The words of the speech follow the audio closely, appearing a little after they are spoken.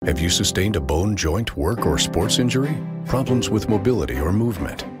Have you sustained a bone, joint, work, or sports injury? Problems with mobility or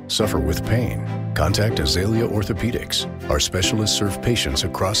movement? Suffer with pain? Contact Azalea Orthopedics. Our specialists serve patients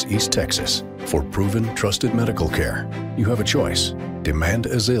across East Texas. For proven, trusted medical care, you have a choice. Demand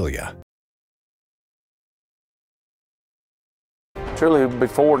Azalea. Truly,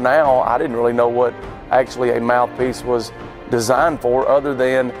 before now, I didn't really know what actually a mouthpiece was designed for, other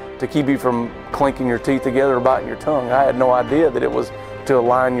than to keep you from clinking your teeth together or biting your tongue. I had no idea that it was to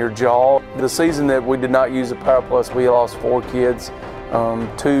align your jaw. The season that we did not use the Power Plus, we lost 4 kids,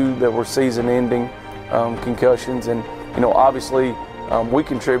 2 that were season-ending concussions, and obviously we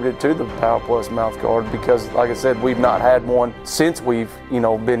contributed to the Power Plus mouth guard because, like I said, we've not had one since we've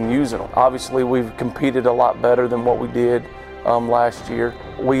been using them. Obviously, we've competed a lot better than what we did last year.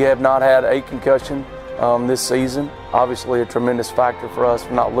 We have not had a concussion this season. Obviously, a tremendous factor for us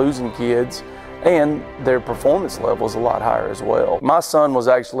for not losing kids, and their performance level is a lot higher as well. My son was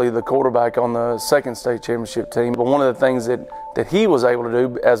actually the quarterback on the second state championship team, but one of the things that he was able to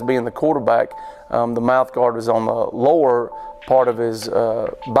do as being the quarterback, the mouth guard was on the lower part of his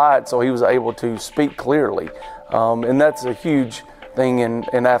bite, so he was able to speak clearly. And that's a huge thing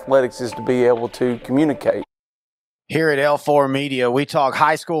in athletics, is to be able to communicate. Here at L4 Media, we talk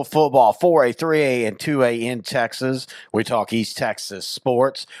high school football, 4A, 3A, and 2A in Texas. We talk East Texas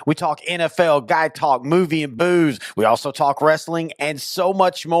sports. We talk NFL, guy talk, movie, and booze. We also talk wrestling and so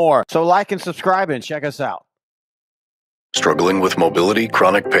much more. So like and subscribe and check us out. Struggling with mobility,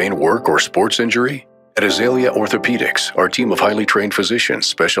 chronic pain, work, or sports injury? At Azalea Orthopedics, our team of highly trained physicians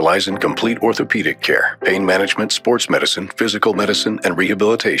specialize in complete orthopedic care, pain management, sports medicine, physical medicine, and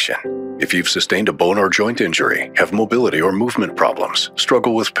rehabilitation. If you've sustained a bone or joint injury, have mobility or movement problems,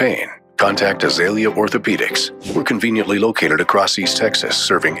 struggle with pain, contact Azalea Orthopedics. We're conveniently located across East Texas,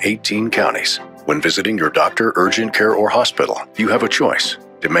 serving 18 counties. When visiting your doctor, urgent care, or hospital, you have a choice.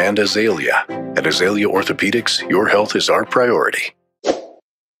 Demand Azalea. At Azalea Orthopedics, your health is our priority.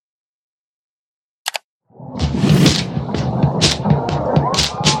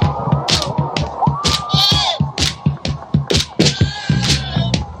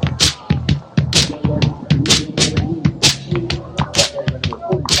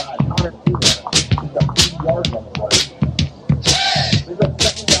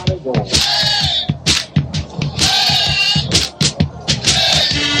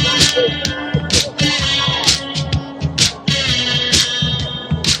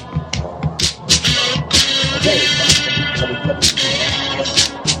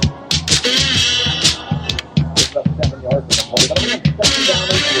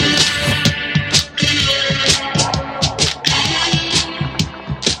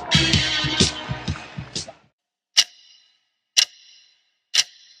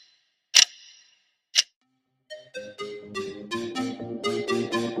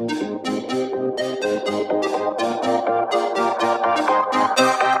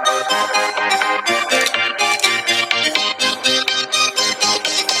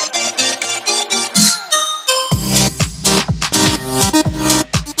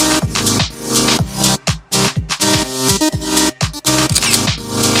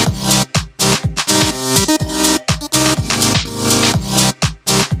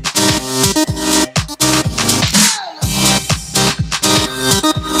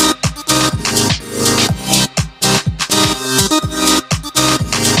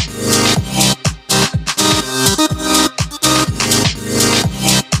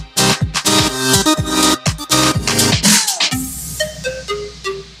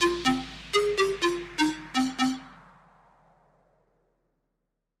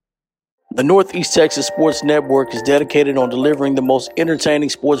 The Northeast Texas Sports Network is dedicated on delivering the most entertaining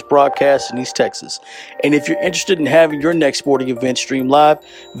sports broadcasts in East Texas. And if you're interested in having your next sporting event streamed live,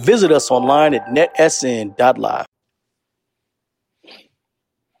 visit us online at NETSN.live.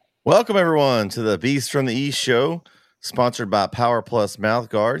 Welcome, everyone, to the Beasts from the East show, sponsored by Power Plus Mouth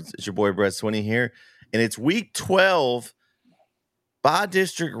Guards. It's your boy, Brett Swinney here. And it's week 12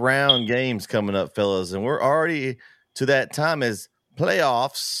 by-district round games coming up, fellas. And we're already to that time as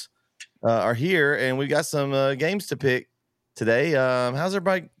playoffs are here, and we got some games to pick today. How's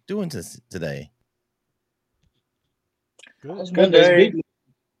everybody doing today? Good day.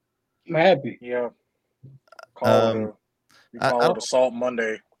 I'm happy. Yeah. Call it Assault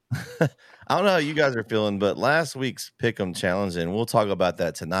Monday. I don't know how you guys are feeling, but last week's Pick'em Challenge, and we'll talk about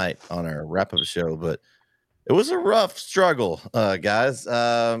that tonight on our wrap-up show, but it was a rough struggle, guys.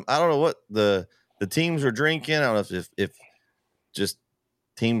 I don't know what the teams were drinking. I don't know if just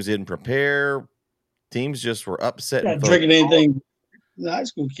teams didn't prepare. Teams just were upset. Not drinking anything. The high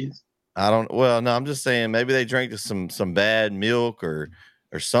school kids. I'm just saying maybe they drank some bad milk or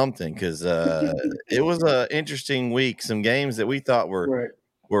or something, because it was an interesting week. Some games that we thought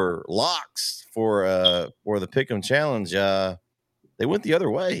were locks for the Pick'em Challenge. They went the other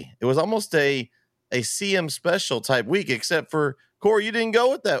way. It was almost a CM special type week, except for Corey. You didn't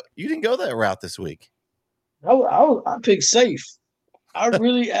go with that. You didn't go that route this week. I picked safe. I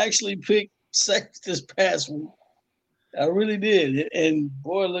really actually picked safe this past week. I really did. And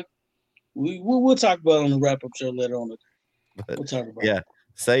boy, look, we'll talk about it on the wrap up show later on. We'll talk about it.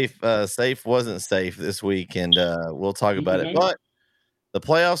 Safe wasn't safe this week, and we'll talk about it. But the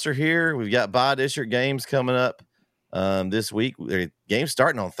playoffs are here. We've got bi-district games coming up this week. Games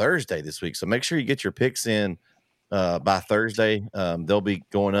starting on Thursday this week, so make sure you get your picks in by Thursday. They'll be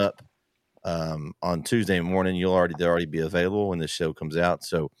going up on Tuesday morning. They'll already be available when this show comes out.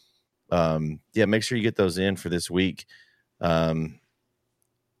 So make sure you get those in for this week.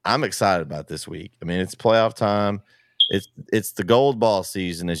 I'm excited about this week. I mean, it's playoff time. It's the gold ball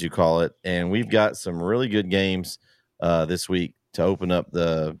season, as you call it, and we've got some really good games this week to open up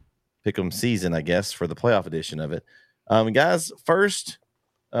the Pick'em season, I guess, for the playoff edition of it. Guys, first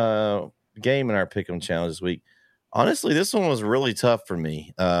game in our Pick'em challenge this week. Honestly, this one was really tough for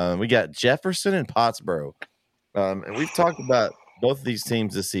me. We got Jefferson and Pottsboro, and we've talked about both of these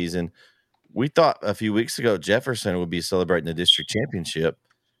teams this season. We thought a few weeks ago Jefferson would be celebrating the district championship.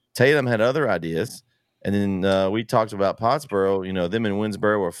 Tatum had other ideas. And then we talked about Pottsboro. You know, them and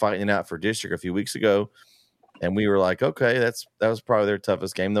Winsboro were fighting it out for district a few weeks ago. And we were like, okay, that was probably their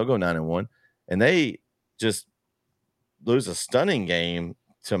toughest game. They'll go 9-1. And they just lose a stunning game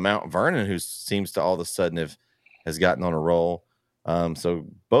to Mount Vernon, who seems to all of a sudden has gotten on a roll. So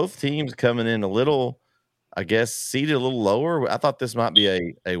both teams coming in a little, I guess, seated a little lower. I thought this might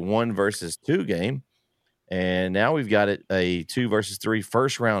be a 1 versus 2 game. And now we've got it a 2 versus 3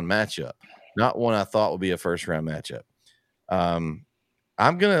 first round matchup. Not one I thought would be a first round matchup. I'm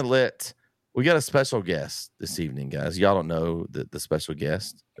going to we got a special guest this evening, guys. Y'all don't know the special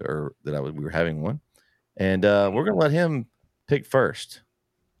guest or that we were having one. And we're going to let him pick first.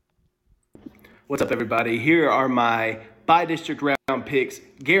 What's up, everybody? Here are my bi-district round picks,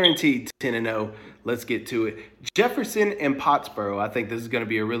 guaranteed 10-0. Let's get to it. Jefferson and Pottsboro. I think this is going to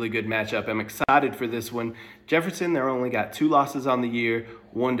be a really good matchup. I'm excited for this one. Jefferson, they're only got 2 losses on the year,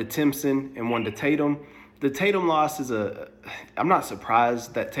 1 to Timpson and 1 to Tatum. The Tatum loss is I'm not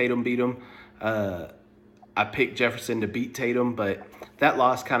surprised that Tatum beat them. I picked Jefferson to beat Tatum, but that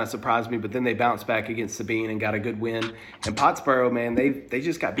loss kind of surprised me. But then they bounced back against Sabine and got a good win. And Pottsboro, man, they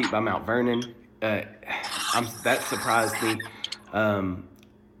just got beat by Mount Vernon. That surprised me.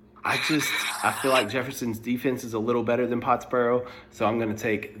 I feel like Jefferson's defense is a little better than Pottsboro, so I'm going to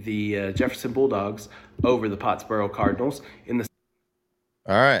take the Jefferson Bulldogs over the Pottsboro Cardinals in the.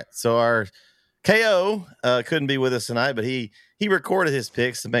 All right, so our KO couldn't be with us tonight, but he recorded his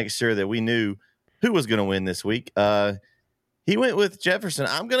picks to make sure that we knew who was going to win this week. He went with Jefferson.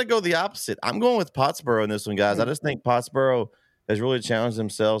 I'm going to go the opposite. I'm going with Pottsboro in this one, guys. I just think Pottsboro has really challenged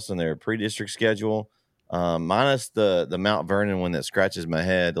themselves in their pre-district schedule, minus the Mount Vernon one that scratches my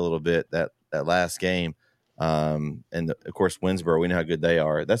head a little bit, that last game. And, of course, Winsboro, we know how good they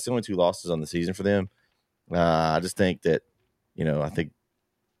are. That's the only 2 losses on the season for them. I just think that, I think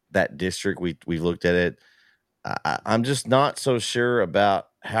that district, we've looked at it. I'm just not so sure about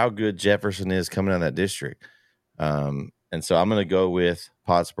how good Jefferson is coming out of that district. And so I'm going to go with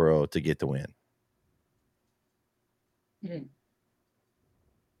Pottsboro to get the win. Mm.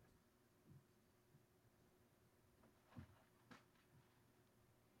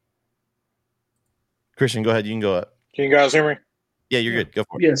 Christian, go ahead. You can go up. Can you guys hear me? Yeah, you're good. Go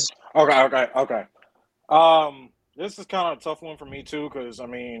for it. Yes. Okay. This is kind of a tough one for me too, because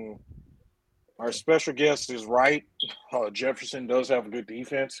our special guest is right. Jefferson does have a good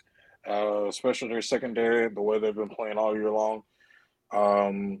defense, especially their secondary, the way they've been playing all year long.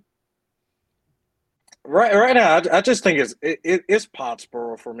 Right now, I just think it's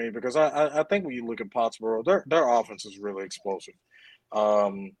Pottsboro for me, because I think when you look at Pottsboro, their offense is really explosive.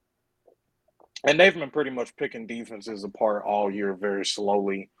 And they've been pretty much picking defenses apart all year very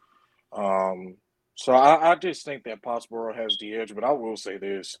slowly. So I just think that Pottsboro has the edge. But I will say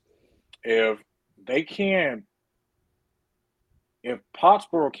this. If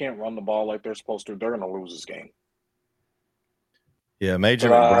Pottsboro can't run the ball like they're supposed to, they're going to lose this game. Yeah, Major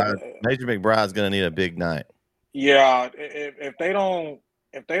McBride's going to need a big night. Yeah, if they don't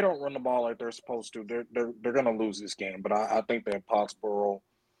run the ball like they're supposed to, they're going to lose this game. But I think that Pottsboro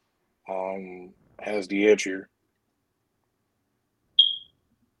has the edge here.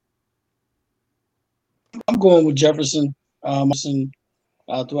 I'm going with Jefferson.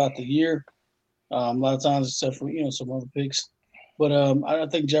 Throughout the year, a lot of times, except for some other picks, But I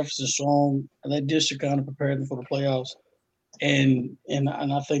think Jefferson's strong, and that district kind of prepared them for the playoffs. And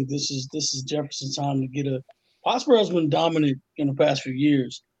I think this is Jefferson's time to get a. Pottsboro's been dominant in the past few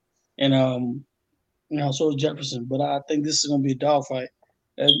years, and so is Jefferson. But I think this is going to be a dogfight.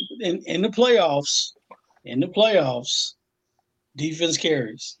 In the playoffs, defense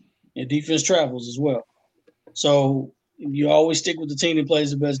carries and defense travels as well. So you always stick with the team that plays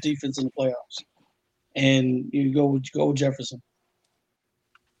the best defense in the playoffs, and you go with Jefferson.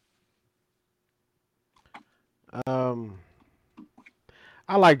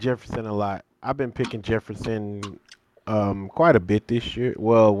 I like Jefferson a lot. I've been picking Jefferson quite a bit this year.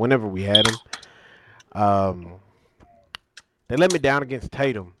 Well, whenever we had him. Um, they let me down against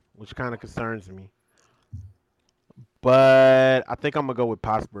Tatum, which kind of concerns me. But I think I'm gonna go with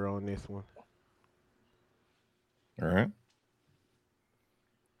Pottsboro on this one. All right.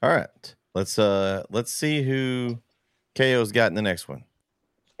 All right. Let's see who KO's got in the next one.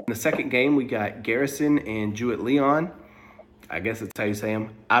 In the second game, we got Garrison and Jewett-Leon. I guess that's how you say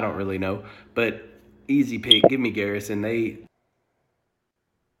them. I don't really know, but easy pick. Give me Garrison.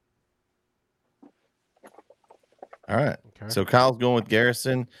 All right. Okay. So Kyle's going with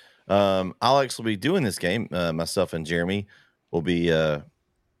Garrison. Alex will be doing this game. Myself and Jeremy will be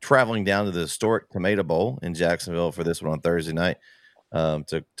traveling down to the historic Tomato Bowl in Jacksonville for this one on Thursday night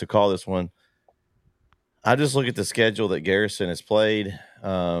to call this one. I just look at the schedule that Garrison has played.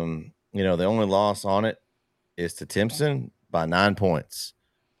 The only loss on it is to Timpson by 9 points.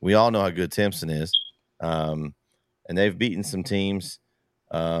 We all know how good Timpson is. And they've beaten some teams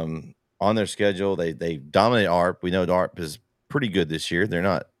on their schedule. They dominate ARP. We know ARP is pretty good this year. They're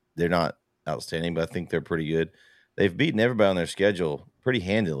not outstanding, but I think they're pretty good. They've beaten everybody on their schedule pretty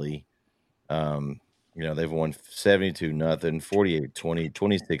handily. They've won 72-0, 48-20,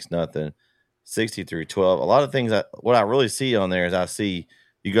 26-0, 63-12. A lot of things. What I really see on there is I see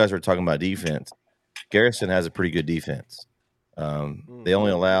you guys were talking about defense. Garrison has a pretty good defense. They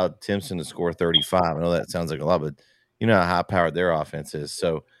only allowed Timpson to score 35. I know that sounds like a lot, but you know how high powered their offense is.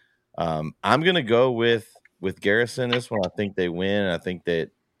 So I'm going to go with Garrison this one. I think they win. I think that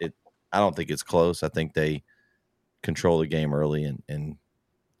I don't think it's close. I think they control the game early and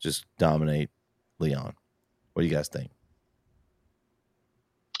just dominate Leon. What do you guys think?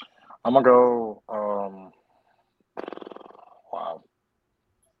 I'm gonna go. Wow.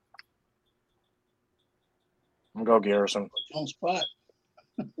 I'm gonna go Garrison. On spot.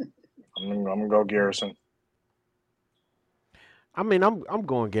 I'm gonna go Garrison. I mean, I'm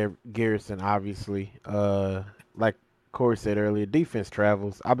going Garrison, obviously. Like Corey said earlier, defense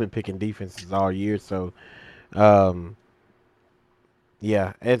travels. I've been picking defenses all year, so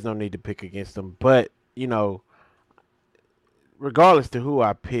yeah, there's no need to pick against them. But regardless to who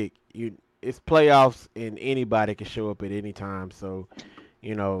I pick, it's playoffs and anybody can show up at any time. So,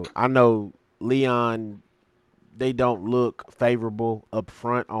 I know Leon, they don't look favorable up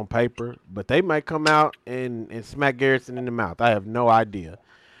front on paper, but they might come out and smack Garrison in the mouth. I have no idea.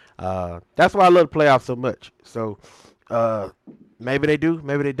 That's why I love the playoffs so much. So maybe they do,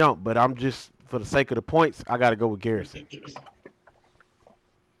 maybe they don't. But I'm just, for the sake of the points, I got to go with Garrison.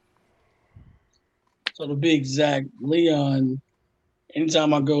 So to be exact, Leon.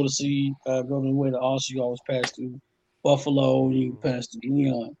 Anytime I go to go the way to Austin, you always pass through Buffalo. You pass through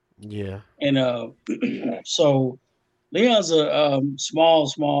Leon. Yeah. And so Leon's a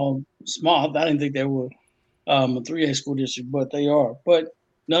small. I didn't think they were a 3A school district, but they are. But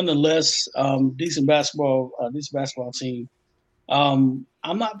nonetheless, decent basketball team. I'm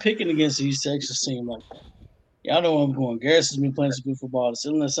not picking against the East Texas team like that. Y'all know where I'm going. Garrison's been playing some good football. It's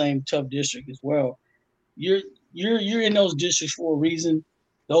still in the same tough district as well. You're in those districts for a reason.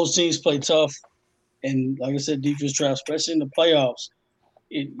 Those teams play tough, and like I said, defense try, especially in the playoffs.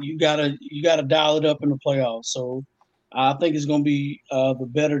 You gotta dial it up in the playoffs. So I think it's going to be the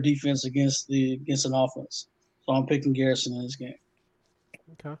better defense against an offense. So I'm picking Garrison in this game.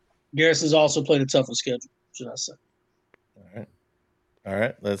 Okay. Garrison's also played a tougher schedule, should I say? All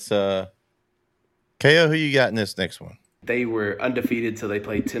right. Let's KO. Who you got in this next one? They were undefeated, so they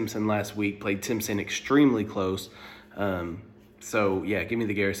played Timpson last week. Played Timpson extremely close. So, yeah, give me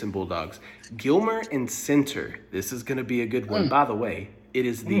the Garrison Bulldogs. Gilmer and Center. This is going to be a good one. By the way, it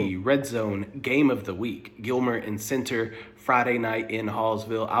is the Red Zone game of the week. Gilmer and Center, Friday night in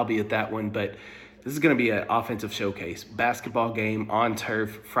Hallsville. I'll be at that one, but this is going to be an offensive showcase. Basketball game on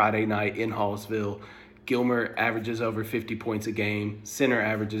turf, Friday night in Hallsville. Gilmer averages over 50 points a game. Center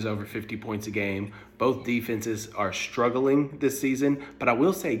averages over 50 points a game. Both defenses are struggling this season, but I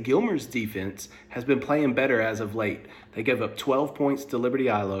will say Gilmer's defense has been playing better as of late. They gave up 12 points to Liberty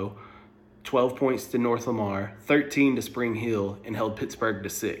Ilo, 12 points to North Lamar, 13 to Spring Hill, and held Pittsburgh to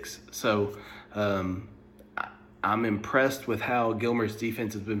 6. So I'm impressed with how Gilmer's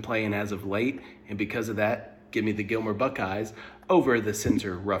defense has been playing as of late, and because of that, give me the Gilmer Buckeyes over the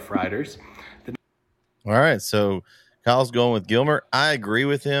Center Rough Riders. All right, so Kyle's going with Gilmer. I agree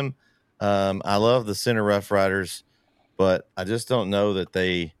with him. I love the Center Rough Riders, but I just don't know that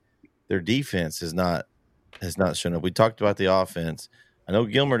their defense has not shown up. We talked about the offense. I know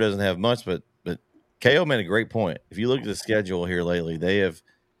Gilmer doesn't have much, but KO made a great point. If you look at the schedule here lately, they have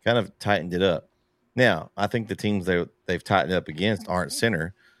kind of tightened it up. Now, I think the teams they've tightened up against aren't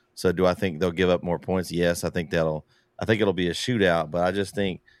center. So do I think they'll give up more points? Yes, I think it'll be a shootout, but I just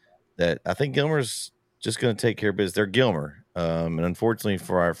think Gilmer's just going to take care of business. They're Gilmer. And unfortunately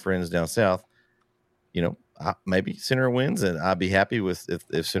for our friends down south, maybe center wins, and I'd be happy with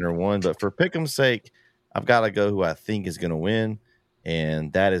if center won. But for Pick'em's sake, I've got to go who I think is going to win,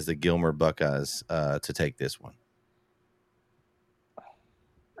 and that is the Gilmer Buckeyes to take this one.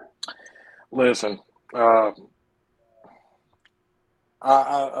 Listen, a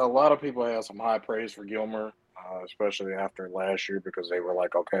lot of people have some high praise for Gilmer, especially after last year, because they were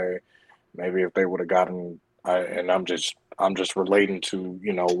like, okay, maybe if they would have gotten, and I'm just relating to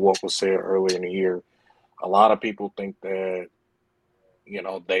what was said earlier in the year. A lot of people think that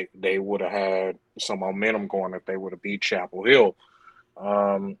they would have had some momentum going if they would have beat Chapel Hill.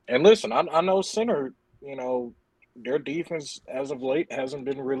 And listen, I know Center, their defense as of late hasn't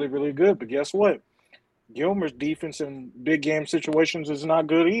been really, really good. But guess what? Gilmer's defense in big game situations is not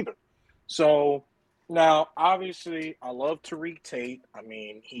good either. So now, obviously, I love Tariq Tate. I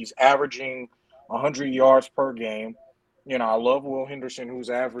mean, he's averaging 100 yards per game. I love Will Henderson, who's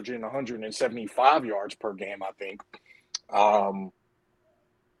averaging 175 yards per game, I think. And,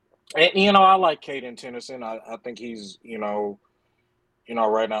 I like Caden Tennyson. I think he's,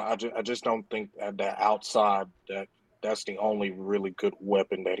 right now, I just don't think that outside that's the only really good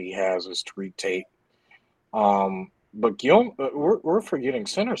weapon that he has is Tariq Tate. But Gilmer, we're forgetting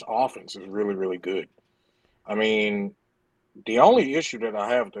Center's offense is really, really good. I mean, the only issue that I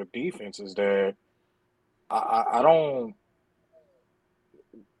have with the defense is that I don't.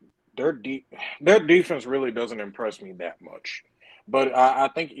 Their defense really doesn't impress me that much, but I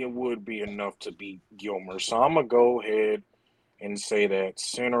think it would be enough to beat Gilmer. So I'm gonna go ahead and say that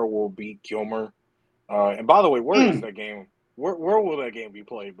Center will beat Gilmer. And by the way, where is that game? Where will that game be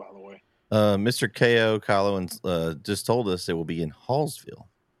played? By the way, Mr. KO Collins just told us it will be in Hallsville.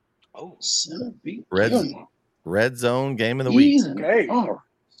 Oh, Center beat Gilmer. Red Zone game of the week. Okay.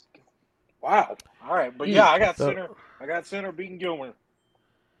 Wow. All right, but yeah, I got Center. I got Center beating Gilmer.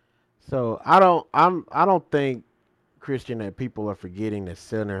 So I don't think, Christian, that people are forgetting that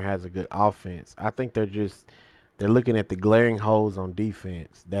Center has a good offense. I think they're looking at the glaring holes on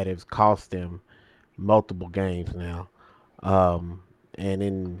defense that has cost them multiple games now, and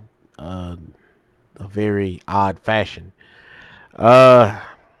in a very odd fashion.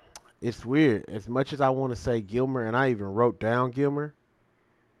 It's weird. As much as I want to say Gilmer, and I even wrote down Gilmer,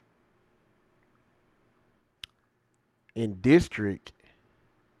 in district,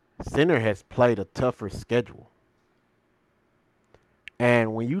 Center has played a tougher schedule.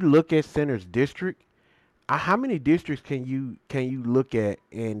 And when you look at Center's district, how many districts can you look at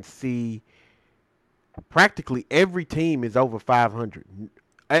and see practically every team is over 500,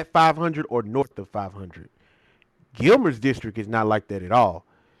 at 500 or north of 500? Gilmer's district is not like that at all,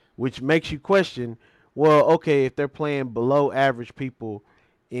 which makes you question, well, okay, if they're playing below average people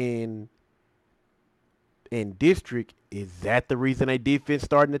in district, is that the reason their defense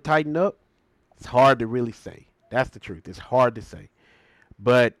starting to tighten up? It's hard to really say. That's the truth. It's hard to say.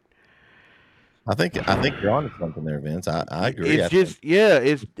 But I think you're on to something there, Vince. I agree.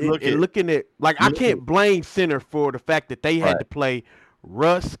 It's looking at, like, I can't blame Center for the fact that they had to play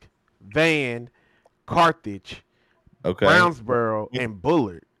Rusk, Van, Carthage, Brownsboro, and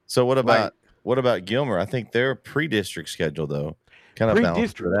Bullard. So what about Gilmer? I think their pre-district schedule though kind of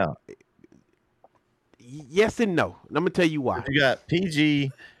balances it out. Yes and no. And I'm gonna tell you why. You got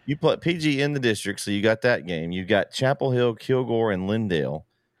PG. You put PG in the district, so you got that game. You got Chapel Hill, Kilgore, and Lindale.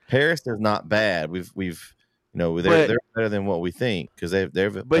 Paris is not bad. They're better than what we think because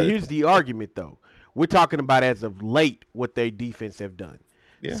they've. But here's the argument, though. We're talking about as of late what their defense have done.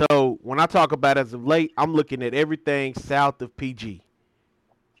 Yeah. So when I talk about as of late, I'm looking at everything south of PG.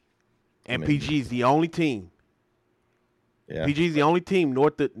 And PG is the only team. Yeah. PG is the only team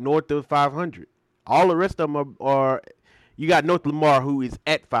north of 500. All the rest of them are you got North Lamar, who is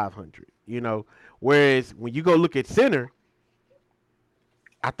at 500. Whereas when you go look at Center,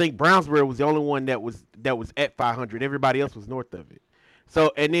 I think Brownsboro was the only one that was at 500. Everybody else was north of it.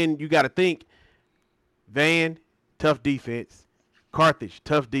 So, and then you got to think Van, tough defense. Carthage,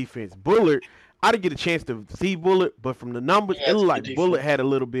 tough defense. Bullard, I didn't get a chance to see Bullard, but from the numbers, Yeah, it it's looked a like good Bullard defense. had a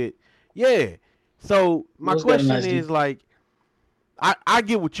little bit. Yeah. So my Bullard's got a question nice is defense. like, I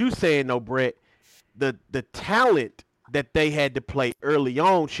get what you're saying though, Brett. The talent that they had to play early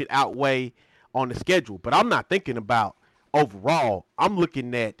on should outweigh on the schedule. But I'm not thinking about overall. I'm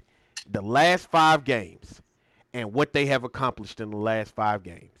looking at the last 5 games and what they have accomplished in the last 5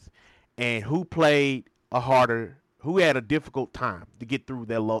 games, and who played who had a difficult time to get through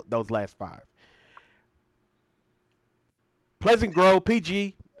those last 5. Pleasant Grove,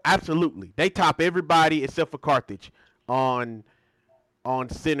 PG, absolutely. They top everybody except for Carthage on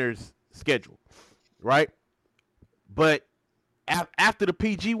Center's schedule, right? But after the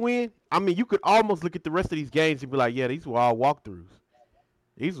PG win, I mean, you could almost look at the rest of these games and be like, yeah, these were all walkthroughs.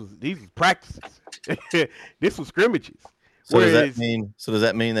 These was practices. This was scrimmages. So does that Whereas, mean? So does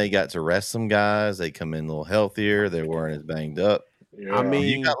that mean they got to rest some guys? They come in a little healthier. They weren't as banged up. I Yeah. You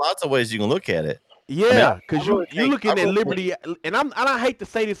mean, got lots of ways you can look at it. I mean, yeah, I because really you're think looking at Liberty, and I hate to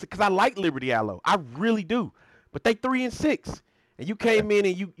say this because I like Liberty Allo, I really do, but they 3-6, and you came in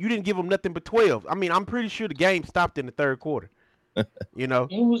and you didn't give them nothing but 12. I mean, I'm pretty sure the game stopped in the third quarter. You know,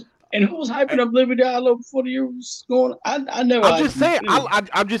 Who was hyping up Liberty Diallo before the year was going? I never I'm hyped just them. saying,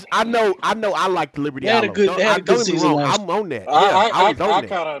 Period. I know I like the Liberty They had a Allo. good they had a good Don't get me season wrong, last I'm on that. Yeah, I I was on that.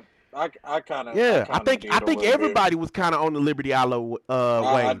 kind of Yeah, I did think a little bit. everybody was kind of on the Liberty Allo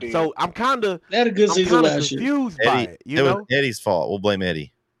I wave. did. So I'm kind of They had a good season last year. confused by Eddie, it. it was Eddie's fault. We'll blame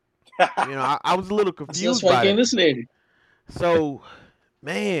Eddie. I was a little That's confused why you by can't that. listen to Eddie. So,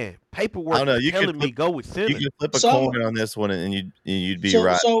 man, I don't paperwork know. is You could telling me flip, go with you center. could flip a So coin on this one, and you'd be so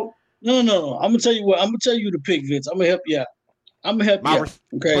right. so no. I'm gonna tell you what. I'm gonna tell you to pick, Vince. I'm gonna help you out. I'm gonna help you out.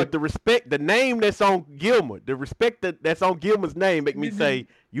 Okay. But the name that's on Gilmer, that's on Gilmer's name, make me say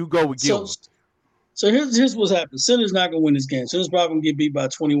you go with So Gilmer. so here's what's happening. Center's not gonna win this game. Center's probably gonna get beat by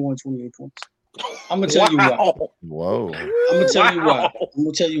 21, 28 points. I'm gonna tell you why. Whoa. I'm gonna tell you why. I'm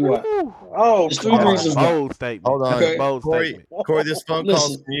gonna tell you why. Woo. Oh, There's 3 come on. reasons why. Bold statement. Hold on. That's a Okay. bold statement. Corey, this phone call's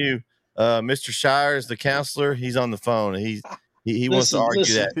Listen. from you. Mr. Shires, the counselor, he's on the phone. He wants to argue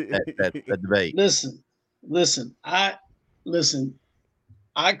that debate. Listen.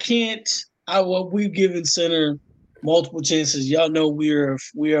 I can't. We've given Center multiple chances. Y'all know we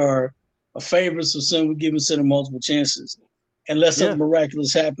are a favorites of Center. We're giving Center multiple chances. Unless something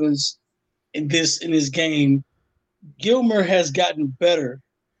miraculous happens in this game, Gilmer has gotten better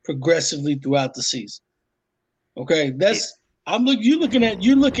progressively throughout the season. Okay, you're looking at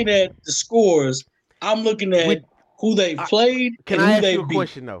the scores. I'm looking at who they played Can and I who ask they you a beat.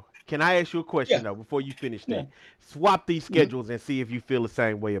 question though? Can I ask you a question though before you finish that? Yeah. Swap these schedules and see if you feel the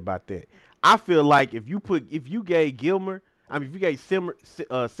same way about that. I feel like if you gave Gilmer, if you gave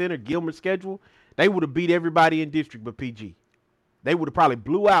Center Gilmer's schedule, they would have beat everybody in district but PG. They would have probably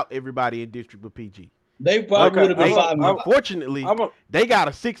blew out everybody in district but PG. They probably would have been 5-5. Unfortunately, they got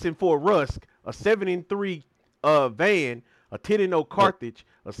a 6-4 Rusk, a 7-3 Van, a 10-0 Carthage,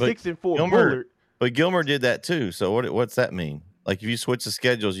 a 6-4 Bullard. But Gilmer did that too. So what's that mean? Like if you switch the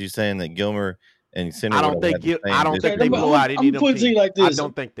schedules, you saying that Gilmer and Center I don't think they blow out any of them teams. Like this. I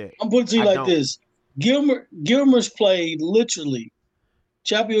don't think that. I'm putting it to you like this. Gilmer's played literally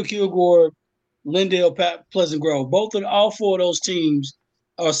Chapel Kilgore, Lindale, Pleasant Grove. All 4 of those teams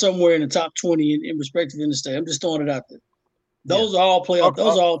are somewhere in the top 20 in respective in the state. I'm just throwing it out there. Those are all playoff.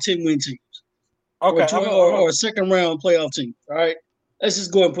 Those are all 10-win teams. Okay. Or a second round playoff team. All right. Let's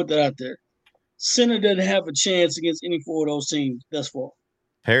just go ahead and put that out there. Center doesn't have a chance against any 4 of those teams thus far.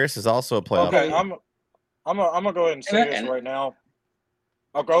 Paris is also a playoff. Okay, I'm gonna go ahead and say this right now.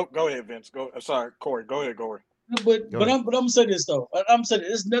 Oh, go ahead, Vince. Go. Sorry, Corey. Go ahead, Corey. But I'm gonna say this though. I'm saying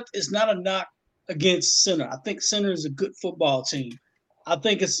it's not a knock against Center. I think Center is a good football team. I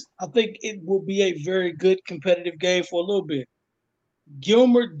think it will be a very good competitive game for a little bit.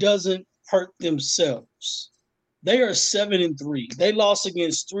 Gilmer doesn't hurt themselves. They are 7-3. They lost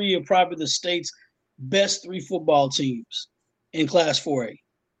against 3 of probably the state's best 3 football teams in Class 4A.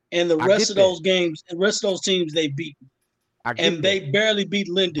 And the rest of those games, the rest of those teams they beat. They barely beat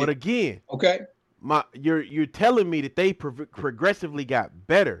Linden. But again, okay, you're telling me that they progressively got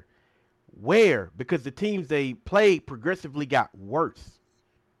better. Where? Because the teams they played progressively got worse.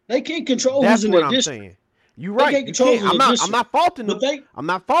 They can't control That's who's in what their I'm district. saying. You're right. You can't. I'm not faulting them. I'm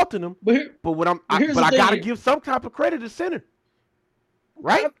not faulting them. But I gotta give some type of credit to Center.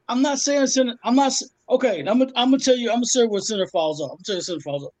 Right? I'm not saying Center. I'm not okay. I'm gonna tell you. I'm gonna say where Center falls off. I'm gonna tell you Center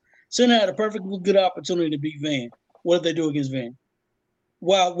falls off. Center had a perfectly good opportunity to beat Van. What did they do against Van?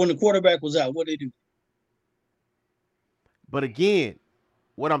 Well, when the quarterback was out, what did they do? But again,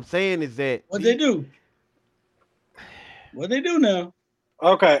 what I'm saying is that What they do? What they do now?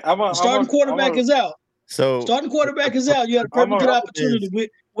 Okay, The starting quarterback is out. So Starting quarterback is out. You had a perfect good opportunity to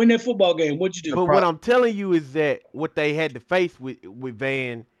win that football game. What'd you do? But what I'm telling you is that what they had to face with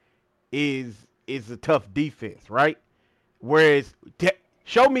Van is a tough defense, right? Whereas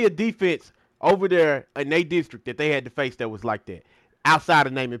show me a defense over there in their district that they had to face that was like that, outside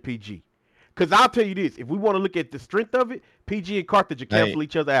of naming PG. Because I'll tell you this: if we want to look at the strength of it, PG and Carthage cancel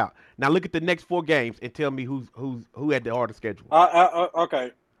each other out. Now look at the next 4 games and tell me who had the harder schedule.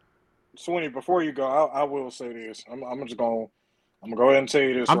 Okay, Sweeney. Before you go, I will say this. I'm just gonna go ahead and tell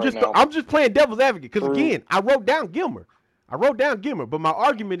you this now. I'm just playing devil's advocate because again, I wrote down Gilmer, but my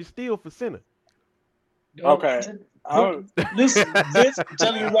argument is still for center. Okay. Listen, Vince, I'm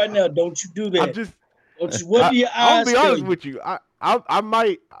telling you right now, don't you do that. What do your eyes I'll be honest with you. I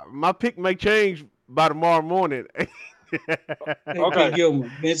might, my pick may change by tomorrow morning. Okay,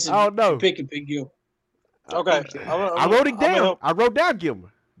 Gilmer. Vincent, I don't know. Pick Gilmer. Okay, I wrote it down. I wrote down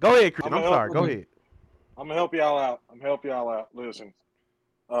Gilmer. Go ahead, Chris. I'm sorry. Go ahead. I'm gonna help y'all out. Listen,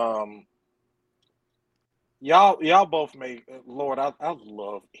 y'all both make. Lord, I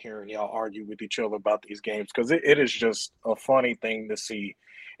love hearing y'all argue with each other about these games because it is just a funny thing to see.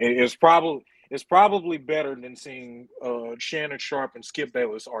 It's probably better than seeing Shannon Sharp and Skip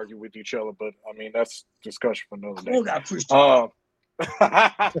Bayless argue with each other. But I mean, that's discussion for another day.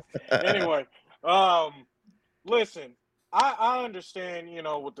 Anyway, listen. I understand,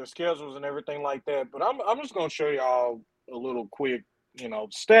 with the schedules and everything like that, but I'm just gonna show y'all a little quick,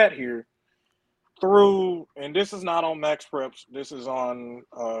 stat here. And this is not on Max Preps. This is on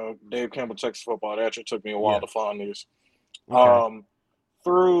Dave Campbell Texas Football. It actually took me a while to find this. Okay.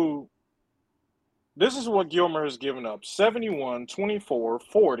 This is what Gilmer has given up: 71, 24,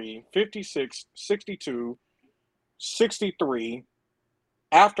 40, 56, 62, 63.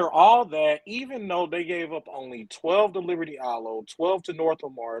 After all that, even though they gave up only 12 to Liberty Isle, 12 to North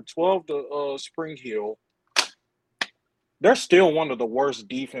Lamar, 12 to Spring Hill, they're still one of the worst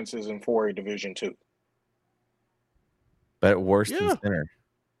defenses in 4A Division II. But worse than center.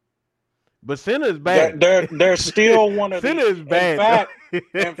 But center is bad. They're still one of center is bad.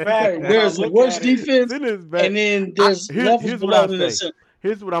 In fact, there's the worst defense, center is bad. And then there's levels below the center.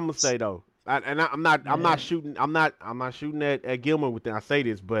 Here's what I'm gonna say though. I'm not shooting at Gilmer with that. I say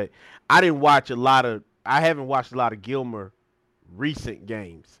this, but I haven't watched a lot of Gilmer recent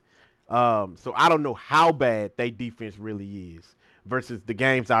games. So I don't know how bad their defense really is versus the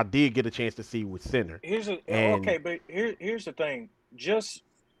games I did get a chance to see with center. Here's the thing.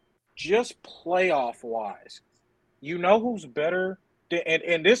 Just playoff wise, who's better?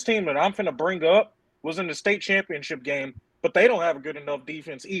 And this team that I'm finna bring up was in the state championship game, but they don't have a good enough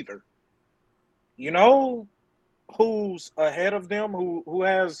defense either. You know who's ahead of them? Who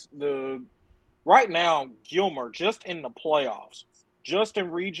has right now? Gilmer, just in the playoffs, just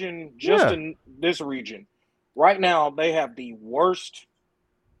in this region. Right now, they have the worst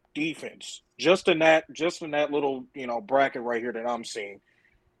defense. Just in that little bracket right here that I'm seeing.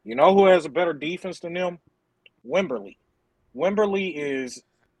 You know who has a better defense than them? Wimberley. Wimberley is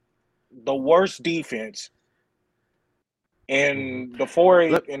the worst defense in the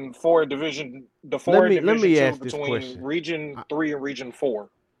 4A division. The 4A division let me 2 ask between this Region 3 and Region 4.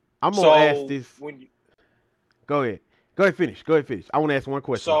 I'm gonna ask this. Go ahead. Finish. I want to ask one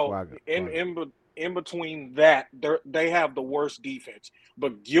question. So before I go. In between that, they have the worst defense,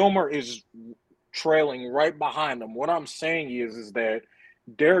 but Gilmer is trailing right behind them. What I'm saying is that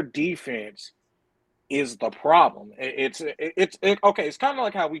their defense is the problem. It's okay. It's kind of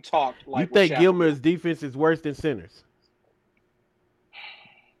like how we talked. Like, you think Gilmer's defense is worse than center's?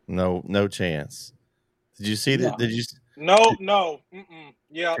 No chance. Did you see that? Did you? No.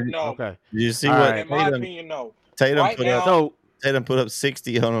 Yeah, no. Okay. Did you see what? In my opinion, no. Tatum put up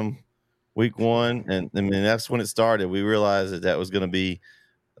 60 on them week 1, and I mean that's when it started. We realized that was going to be.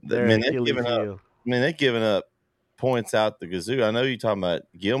 They've given up points out the gazoo. I know you're talking about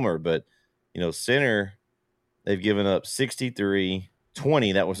Gilmer, but center, they've given up 63,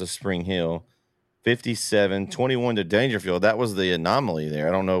 20. That was a Spring Hill, 57, 21 to Dangerfield. That was the anomaly there.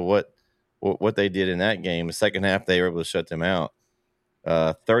 I don't know what they did in that game. The second half, they were able to shut them out.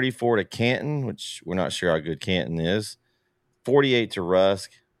 34 to Canton, which we're not sure how good Canton is. 48 to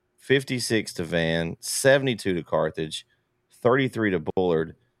Rusk, 56 to Van, 72 to Carthage, 33 to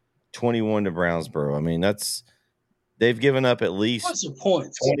Bullard, 21 to Brownsboro. I mean, they've given up at least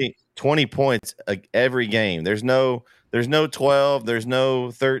 20 points every game. There's no 12, there's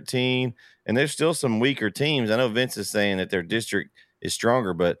no 13, and there's still some weaker teams. I know Vince is saying that their district is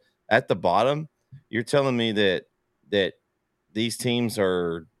stronger, but at the bottom, you're telling me that these teams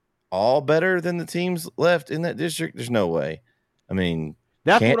are all better than the teams left in that district? There's no way. I mean,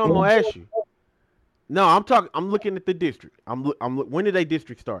 That's what I'm gonna ask you. No, I'm looking at the district. When did they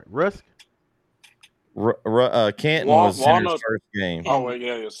district start? Rusk? Canton was Center's Walnut. first game. Oh, wait,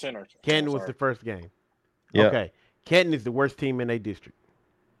 yeah, Center. Canton was the first game. Yep. Okay. Canton is the worst team in their district.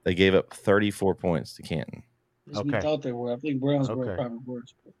 They gave up 34 points to Canton. As we thought they were. I think Brownsboro probably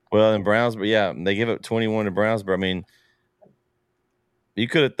worse. Well, in Brownsboro, yeah, they gave up 21 to Brownsboro. I mean, you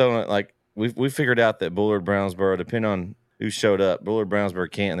could have thrown it like we figured out that Bullard, Brownsboro, depending on who showed up, Bullard,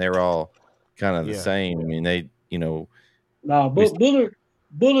 Brownsboro, Canton, they were all kind of the same. I mean, they, No,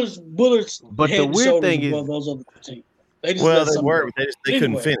 Bullard's but head the and weird shoulders thing above is those other teams. They just they were. They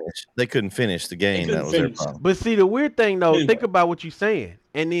couldn't finish. They couldn't finish the game. That was their problem. But see, the weird thing though, think about what you're saying,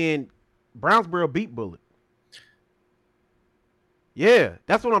 and then Brownsboro beat Bullard. Yeah,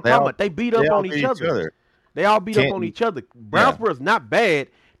 that's what I'm talking about. They beat up on each other. They all beat up on each other. Brownsboro's not bad.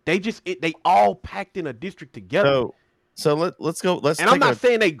 They all packed in a district together. So let's go. And I'm not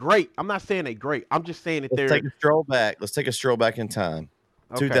saying they great. I'm just saying that they're. Take a stroll back. Let's take a stroll back in time.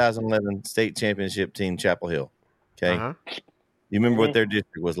 Okay. 2011 state championship team, Chapel Hill. Okay, you remember what their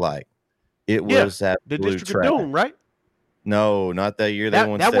district was like? It was the district trash. of Doom, right? No, not that year. They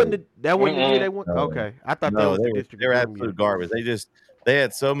won. That wasn't the year they won. No. Okay, I thought that was the district. They're absolute garbage. They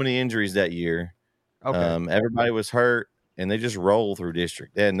had so many injuries that year. Okay, everybody was hurt, and they just rolled through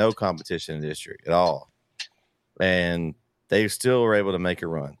district. They had no competition in district at all, and they still were able to make a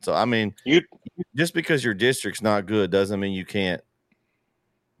run. So I mean, just because your district's not good doesn't mean you can't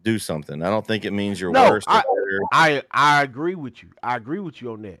do something. I don't think it means you're worse. I agree with you. I agree with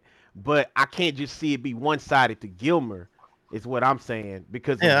you on that. But I can't just see it be one-sided to Gilmer, is what I'm saying,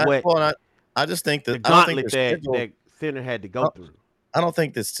 because of what I just think that the gauntlet that Center had to go through. I don't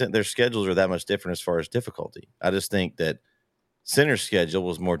think that their schedules are that much different as far as difficulty. I just think that Center's schedule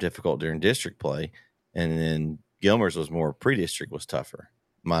was more difficult during district play, and then Gilmer's was more pre-district, was tougher,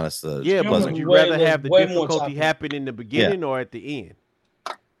 minus the Would you rather have the difficulty happen in the beginning or at the end?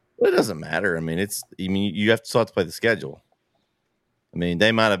 Well, it doesn't matter. I mean, you have to play the schedule. I mean,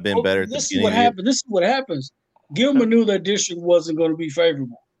 they might have been better. This is what happened. This is what happens. Gilmer knew their district wasn't going to be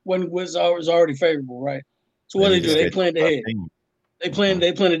favorable when it was already favorable, right? So what they do? They planned ahead. They planned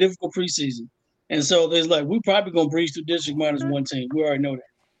a difficult preseason, and so there's like, we're probably going to breeze through district minus one team. We already know that,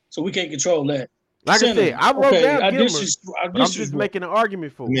 so we can't control that. Like I said, I wrote down Gilmer. I'm just making an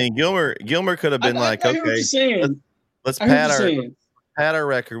argument for. I mean, Gilmer could have been let's pad our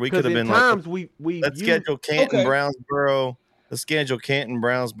record. We could have been times like, we schedule Canton, Brownsboro. Let's schedule Canton,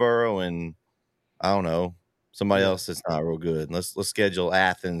 Brownsboro, and I don't know, somebody else that's not real good. Let's schedule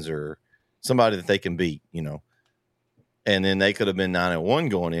Athens or somebody that they can beat, And then they could have been 9-1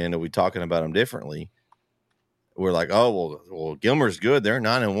 going in. Are we talking about them differently? We're like, oh well, Gilmer's good. They're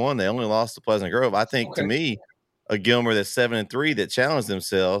 9-1. They only lost to Pleasant Grove. I think to me, a Gilmer that's 7-3 that challenged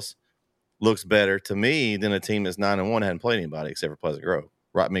themselves looks better to me than a team that's 9-1 hadn't played anybody except for Pleasant Grove.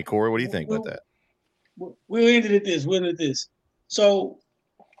 Right? I mean, Corey, what do you think about that? We'll end it at this. So,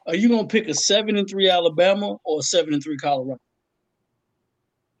 are you going to pick a 7-3 Alabama or a 7-3 Colorado?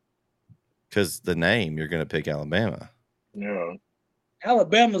 Because the name, you're going to pick Alabama. Yeah.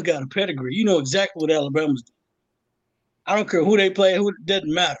 Alabama's got a pedigree. You know exactly what Alabama's doing. I don't care who they play, it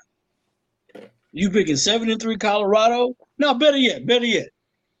doesn't matter. You picking 7-3 Colorado? No, better yet.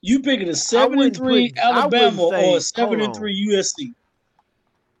 You picking a 7-3 Alabama or a 7-3 USC?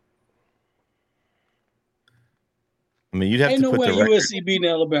 I mean, you'd have to put the record. USC beating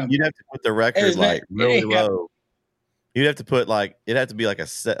Alabama. You'd have to put the record really low. You'd have to put it'd have to be like a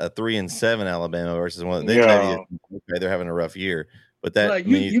 3-7 Alabama versus one. Then maybe they're having a rough year, but that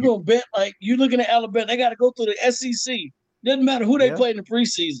you gonna bet you looking at Alabama. They got to go through the SEC. Doesn't matter who they play in the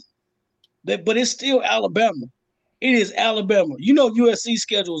preseason, but it's still Alabama. It is Alabama. USC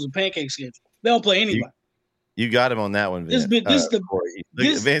schedule is a pancake schedule. They don't play anybody. You got him on that one, Vince. This is the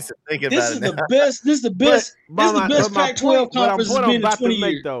best Pac-12 conference has been in 20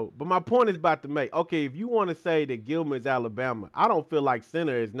 years. But my point is about to make. Okay, if you want to say that Gilmer is Alabama, I don't feel like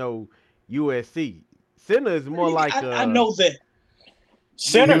Center is no USC. Center is more like I know that.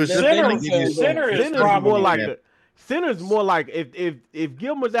 Center is more like Center's more like if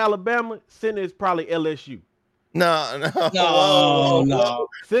Gilmer's Alabama, Center is probably LSU. No.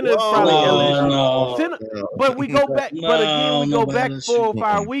 Center's probably LSU. Center, but we go back. But again, we go back 4 or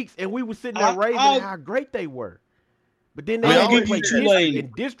 5 weeks, and we were sitting there raving how great they were. But then they always play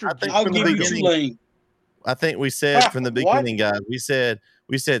district. I'll give you Tulane. I think we said from the beginning, guys. We said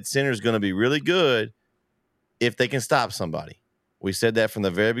Center's going to be really good if they can stop somebody. We said that from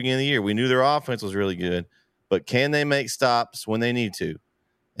the very beginning of the year. We knew their offense was really good, but can they make stops when they need to?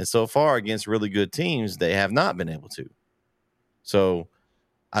 And so far, against really good teams, they have not been able to. So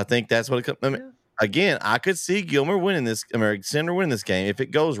I think that's what it comes. I mean, again, I could see Gilmer winning this, Center winning this game if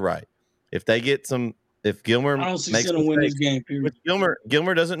it goes right. If they get some, if Gilmer I don't see makes Center win this mistakes, game. Period. which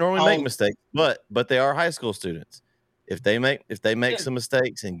Gilmer doesn't normally make mistakes, but they are high school students. If they make some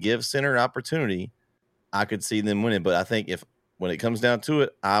mistakes and give Center an opportunity, I could see them winning. But I think when it comes down to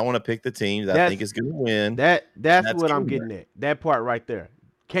it, I want to pick the teams I think is going to win. That's what I'm getting at. That part right there.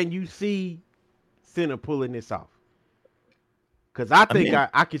 Can you see Center pulling this off? Because I think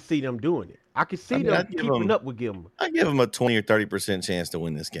I could see them doing it. I could see them keeping up with Gilmer. I give them a 20 or 30% chance to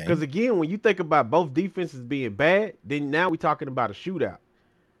win this game. Because again, when you think about both defenses being bad, then now we're talking about a shootout,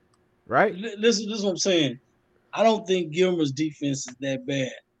 right? Listen, this is what I'm saying. I don't think Gilmer's defense is that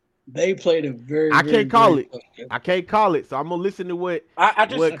bad. They played a very. I can't call it. I can't call it. So I'm gonna listen to what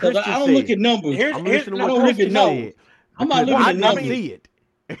Christian said. I don't look at numbers. I'm listening to what Christian said. I'm not looking at numbers. I see it.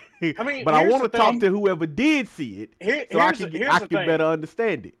 But I want to talk to whoever did see it, so I can better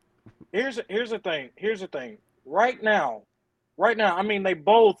understand it. Here's the thing. Right now, I mean, they're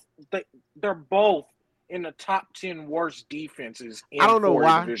both in the top 10 worst defenses in I don't know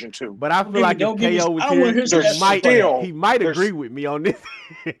why, Division II. but I feel like if KO was here, he might agree with me on this.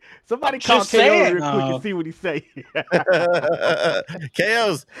 Somebody call KO real quick and see what he say.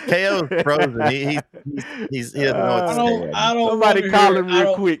 KO's frozen. He doesn't know what to say. Somebody call him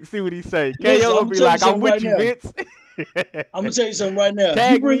real quick, see what he say. KO will be like, "I'm with you, Vince." I'm gonna tell you something right now.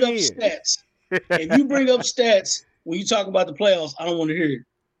 If you bring up stats, if you bring up stats when you talk about the playoffs, I don't want to hear it.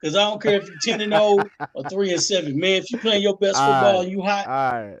 Because I don't care if you're 10-0 or 3-7. Man, if you're playing your best football and you hot,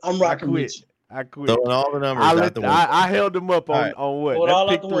 I'm rocking with you. I quit. Throwing all the numbers out the window. I held them up on what?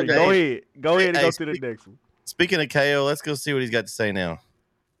 That's pick 3. Go ahead and go to the next one. Speaking of KO, let's go see what he's got to say now.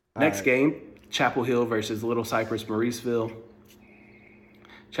 Next game, Chapel Hill versus Little Cypress Mauriceville.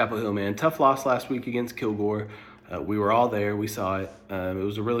 Chapel Hill, man, tough loss last week against Kilgore. We were all there. We saw it. It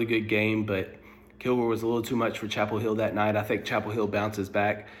was a really good game, but Kilgore was a little too much for Chapel Hill that night. I think Chapel Hill bounces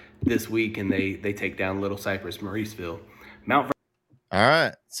back this week, and they take down Little Cypress Mauriceville. All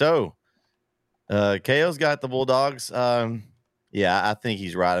right, so KO's got the Bulldogs. Yeah, I think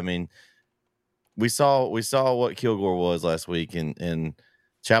he's right. I mean, we saw what Kilgore was last week, and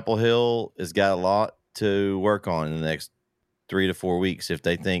Chapel Hill has got a lot to work on in the next 3 to 4 weeks if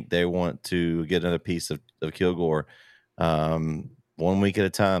they think they want to get another piece of Kilgore. 1 week at a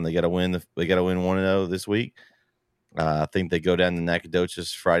time. They got to win. They got to win 1-0 this week. I think they go down to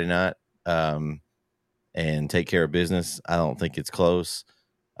Nacogdoches Friday night and take care of business. I don't think it's close.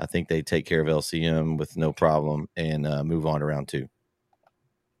 I think they take care of LCM with no problem and move on to round 2.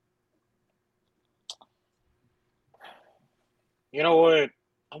 You know what?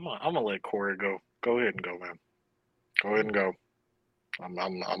 I'm gonna let Corey go. Go ahead and go, man. Go ahead and go.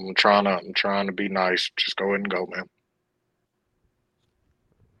 I'm trying to be nice. Just go ahead and go, man.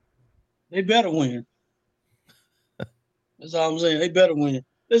 They better win. That's all I'm saying. They better win.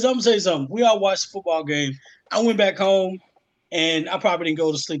 Listen, I'm gonna say something. We all watched the football game. I went back home, and I probably didn't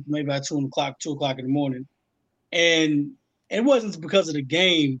go to sleep maybe by 2 o'clock in the morning. And it wasn't because of the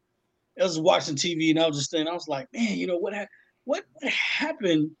game. I was watching TV, and I was just thinking, I was like, man, you know what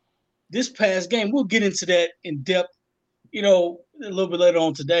happened this past game? We'll get into that in depth, a little bit later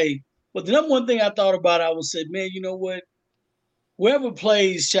on today. But the number one thing I thought about, I was said, man, you know what? Whoever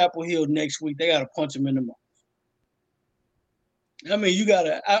plays Chapel Hill next week, they gotta punch them in the mouth. I mean, you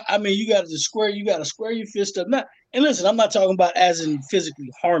gotta square your fist up. And listen, I'm not talking about as in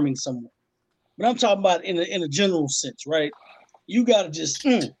physically harming someone, but I'm talking about in a general sense, right? You gotta just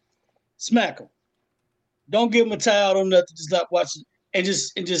smack them. Don't give them a towel or nothing. Just not watch it, and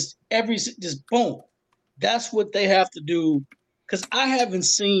just boom. That's what they have to do. Because I haven't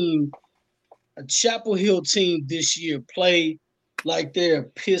seen a Chapel Hill team this year play like they're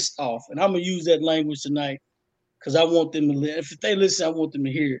pissed off. And I'm going to use that language tonight because I want them to listen. If they listen, I want them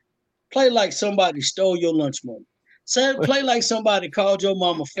to hear it. Play like somebody stole your lunch money. Play like somebody called your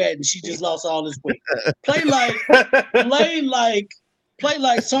mama fat and she just lost all this weight. Play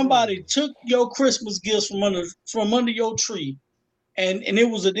like somebody took your Christmas gifts from under your tree and it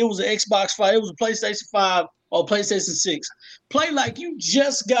was an Xbox 5, it was a PlayStation 5 or PlayStation 6. Play like you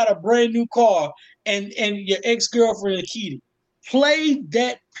just got a brand new car and your ex-girlfriend Akita. Play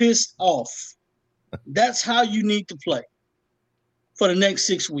that pissed off. That's how you need to play for the next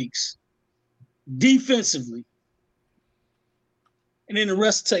 6 weeks. Defensively. And then the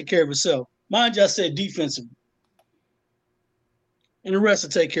rest will take care of itself. Mind you, I said defensively. And the rest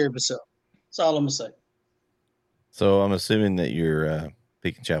will take care of itself. That's all I'm going to say. So I'm assuming that you're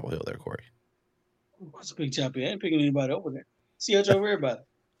picking Chapel Hill there, Corey. What's a big chop here? I ain't picking anybody over there. CH over everybody.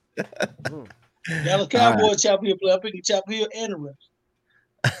 Mm. Dallas Cowboys chop here play. I'm picking chop here and the rest.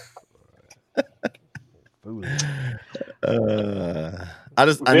 Foolish. I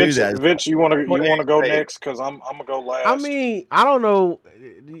knew that. Vince, you want to go Hey, next because I'm gonna go I last. mean, I don't know.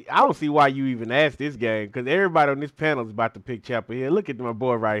 I don't see why you even asked this game because everybody on this panel is about to pick Chapel Hill. Look at my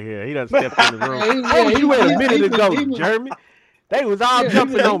boy right here. He done stepped in the room. Where was you at a minute ago, Jeremy? They was all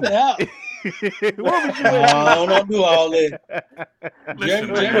jumping on me. Out. Where was you at? Don't do all that.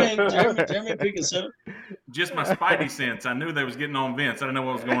 Listen, Jeremy picking something. just my spidey sense. I knew they was getting on Vince. I didn't know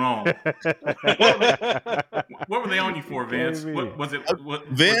what was going on. What were they on you for, Vince? What was it? What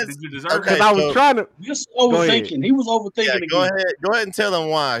Vince, did you deserve? okay, Because I was trying to. Just overthinking. He was overthinking. Yeah, again. go ahead and tell them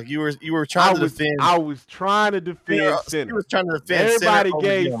why you were trying to defend. I was trying to defend Center. He was trying to defend. Everybody Center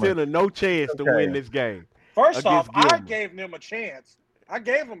gave Center no chance to win this game. First off, against I Gilmer. gave them a chance. I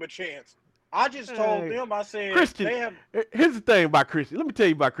gave them a chance. I just told them, I said, Christian, they have. here's the thing about Christian. Let me tell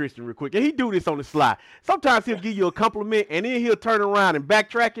you about Christian real quick. And he do this on the slide. Sometimes he'll give you a compliment and then he'll turn around and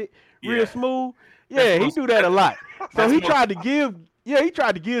backtrack it real smooth. Yeah, he do that a lot. So he tried to give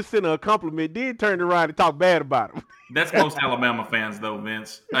Center a compliment, then turned around and talk bad about him. That's most Alabama fans, though,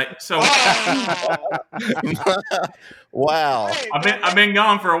 Vince. Wow. Hey, I've been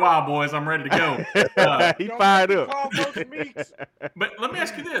gone for a while, boys. I'm ready to go. He fired up. But let me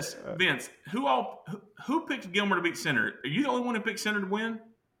ask you this, Vince: who picked Gilmer to beat Center? Are you the only one who picked Center to win?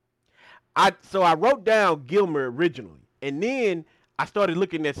 So I wrote down Gilmer originally, and then I started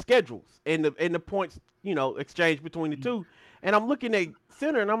looking at schedules and the points, exchanged between the two. And I'm looking at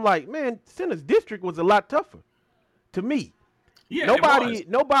Center, and I'm like, man, Center's district was a lot tougher to me. Yeah,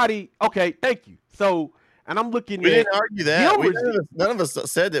 nobody. Okay, thank you. So, and I'm looking. We didn't argue that. None of us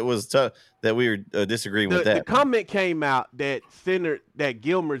said it was tough that we were disagreeing with that. The comment came out that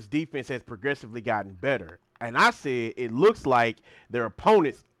Gilmer's defense has progressively gotten better, and I said it looks like their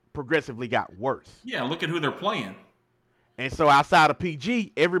opponents progressively got worse. Yeah, look at who they're playing. And so outside of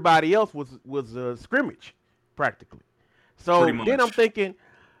PG, everybody else was a scrimmage practically. So then I'm thinking,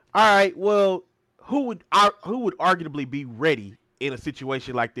 all right, well, who would arguably be ready in a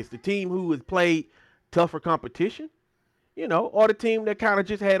situation like this? The team who has played tougher competition, or the team that kind of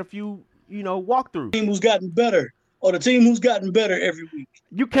just had a few, walkthroughs. The team who's gotten better, or the team who's gotten better every week.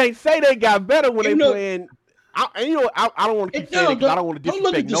 You can't say they got better when they playing. I don't want to keep saying it because I don't want to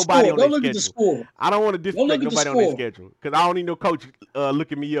disrespect nobody on their schedule. Don't look at the score. I don't want to disrespect nobody on their schedule because I don't need no coach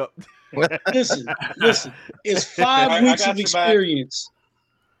looking me up. Listen. It's 5 weeks of experience.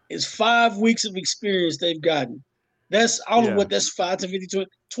 It's 5 weeks of experience they've gotten. That's I don't know what that's 5 to 50,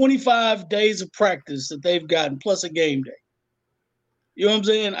 25 days of practice that they've gotten plus a game day. You know what I'm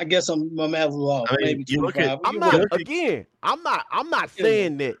saying? I guess my math was off. Maybe 25. I'm not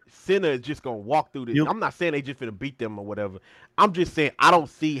saying that Center is just gonna walk through this. I'm not saying they just gonna beat them or whatever. I'm just saying I don't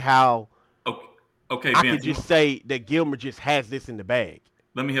see how. Okay, I Vince, could just say that Gilmer just has this in the bag.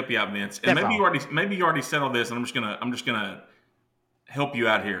 Let me help you out, Vince. And maybe you already said all this, and I'm just gonna help you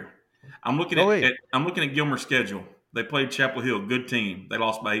out here. I'm looking at Gilmer's schedule. They played Chapel Hill, good team. They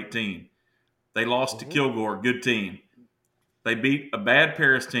lost by 18. They lost to Kilgore, good team. They beat a bad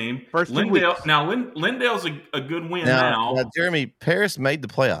Paris team. Lindale. Now, Lindale's a good win now. Jeremy, Paris made the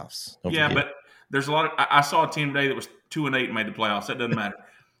playoffs. But there's a lot of. I saw a team today that was 2-8 and made the playoffs. That doesn't matter.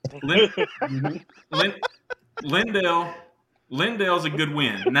 Lindale's a good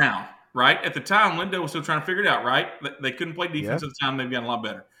win now, right? At the time, Lindale was still trying to figure it out, right? They couldn't play defense at the time. They've gotten a lot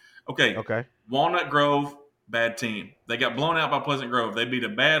better. Okay. Walnut Grove, bad team. They got blown out by Pleasant Grove. They beat a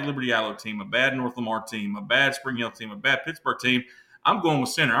bad Liberty Allo team, a bad North Lamar team, a bad Spring Hill team, a bad Pittsburgh team. I'm going with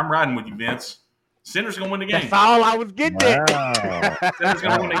Center. I'm riding with you, Vince. Center's going to win the game. That's all I was getting at. Center's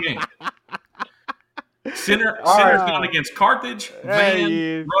going to win the game. Center's gone against Carthage,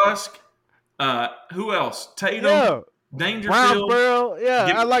 Van, Rusk, who else? Tatum, Dangerfield. Brownsboro.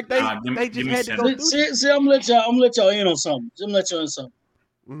 I like they just had to go through. See, I'm gonna let y'all in on something.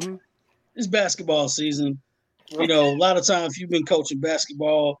 Mm-hmm. It's basketball season. A lot of times if you've been coaching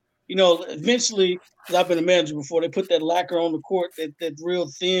basketball, eventually, because I've been a manager before, they put that lacquer on the court that real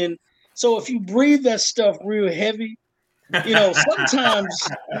thin. So if you breathe that stuff real heavy, sometimes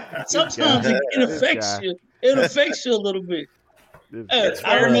it affects you. It affects you a little bit. I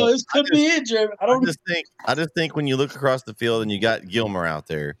don't know. It could be it, Jeremy. I just think when you look across the field and you got Gilmer out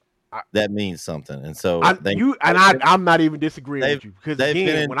there, that means something. And so I'm not even disagreeing with you because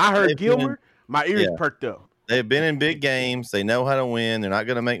again, when I heard Gilmer, my ears perked up. They've been in big games. They know how to win. They're not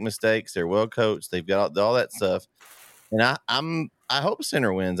going to make mistakes. They're well coached. They've got all that stuff. And I hope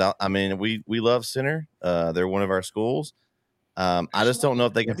Center wins. I mean, we love Center. They're one of our schools. I just don't know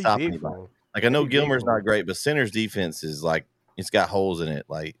if they can stop anybody. Like I know Gilmer's not great, but Center's defense is like it's got holes in it,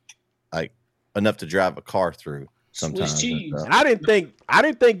 like enough to drive a car through sometimes. Swiss cheese. And I didn't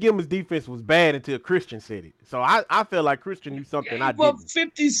think Gilmer's defense was bad until Christian said it. So I feel like Christian knew something I Gave up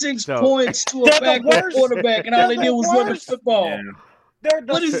didn't. 56 points to a They're the backup worst. quarterback, and all they They're did the was run the worst. football. Yeah. They're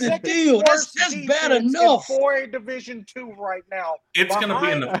the What is the second deal? That's worst bad defense enough. in 4A Division II right now. It's going to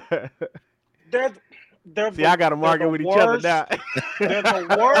be in the. They're See, I got them arguing with each other now. They're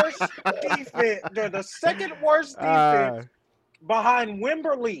the worst defense. They're the second worst defense behind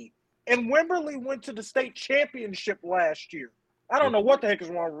Wimberley. And Wimberley went to the state championship last year. I don't know what the heck is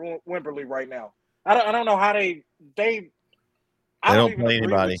wrong with Wimberley right now. I don't know how they don't play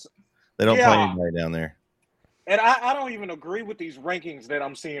anybody. They don't play anybody down there. And I don't even agree with these rankings that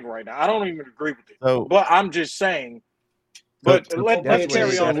I'm seeing right now. I don't even agree with it. So, but I'm just saying. But let's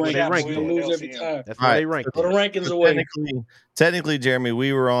carry on. That's where they lose every time. That's why they rank. Put the rankings away. Technically, Jeremy,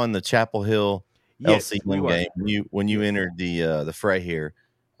 we were on the Chapel Hill LCM game when you entered the fray here.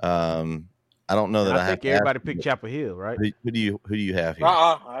 I don't know that I think everybody picked Chapel Hill, right? Who do you have here?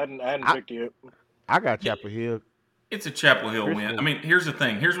 I hadn't picked it. I got Chapel Hill. It's a Chapel Hill win. I mean, here's the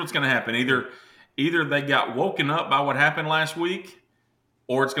thing. Here's what's going to happen. Either they got woken up by what happened last week,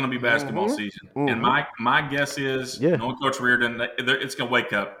 or it's going to be basketball season. And my guess is, knowing Coach Reardon, it's going to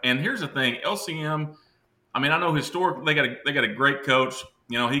wake up. And here's the thing, LCM. I mean, I know historically they got a great coach.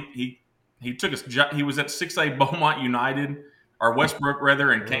 You know, he took us. He was at 6A Beaumont United or Westbrook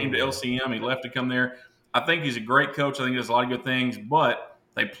rather, and came to LCM. He left to come there. I think he's a great coach. I think he does a lot of good things, but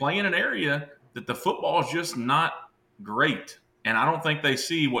they play in an area that the football is just not great. And I don't think they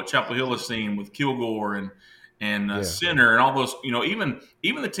see what Chapel Hill is seeing with Kilgore and Center and all those, you know, even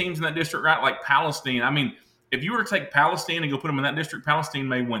the teams in that district, right, like Palestine. I mean, if you were to take Palestine and go put them in that district, Palestine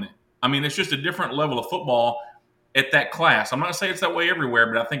may win it. I mean, it's just a different level of football at that class. I'm not saying it's that way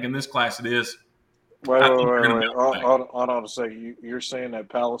everywhere, but I think in this class it is. Wait. Hold on a second. You're saying that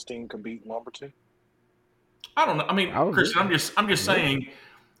Palestine can beat Lumberton? I don't know. I mean, Christian, I'm just saying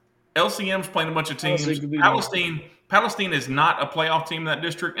LCM's playing a bunch of teams. Palestine is not a playoff team in that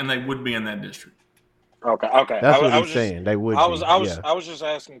district, and they would be in that district. Okay. That's what he's saying. They would. I was just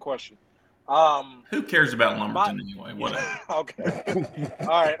asking a question. Who cares about Lumberton anyway? Whatever. Okay. All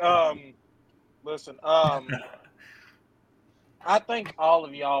right. Listen. I thank all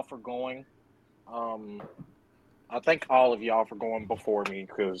of y'all for going. I thank all of y'all for going before me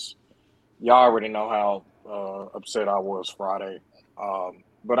because y'all already know how upset I was Friday.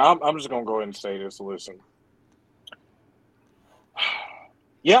 But I'm just gonna go ahead and say this. Listen.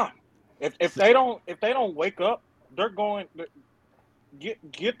 Yeah. If they don't wake up, they're going to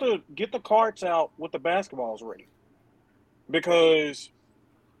get the carts out with the basketballs ready. Because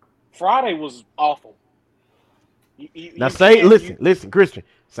Friday was awful. Listen, Christian,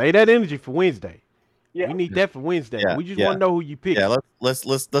 say that energy for Wednesday. Yeah. We need that for Wednesday. We just want to know who you pick. Yeah, let's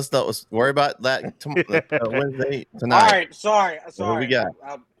not worry about that Wednesday tonight. All right, sorry. What we got?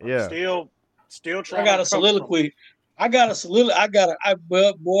 I'm still trying. I got a soliloquy. Boy.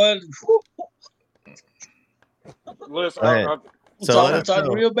 Listen, I'm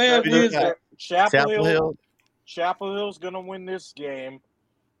talking real bad. Chapel Hill's gonna win this game.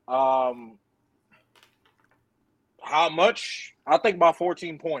 How much? I think by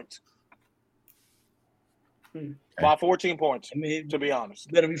 14 points. By 14 points. I mean, to be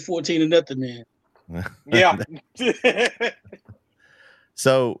honest, better be 14-0 then. Yeah.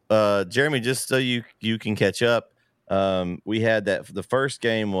 So, Jeremy, just so you can catch up, we had that. The first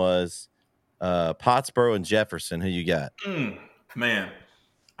game was Pottsboro and Jefferson. Who you got? Man,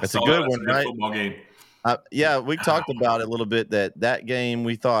 that's a good one, right? Football game. Yeah, we talked about it a little bit. That game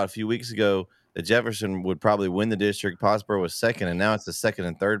we thought a few weeks ago that Jefferson would probably win the district. Pottsboro was second, and now it's the second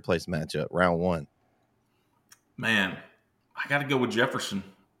and third place matchup, round one. Man, I got to go with Jefferson.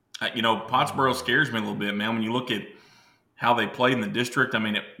 Pottsboro scares me a little bit, man. When you look at how they played in the district, I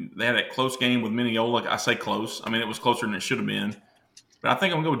mean, they had a close game with Mineola. I say close. I mean, it was closer than it should have been. But I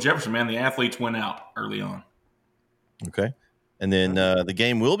think I'm going to go with Jefferson, man. The athletes went out early on. Okay. And then the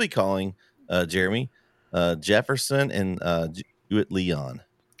game we'll be calling, Jeremy, Jefferson and Jewett-Leon.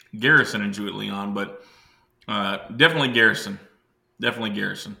 Garrison and Jewett-Leon, but definitely Garrison. Definitely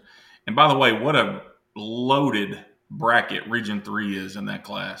Garrison. And by the way, what a loaded bracket Region 3 is in that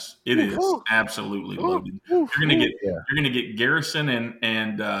class. It is absolutely loaded. You're gonna get Garrison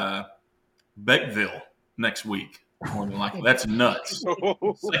and Beckville next week. More than likely. That's nuts.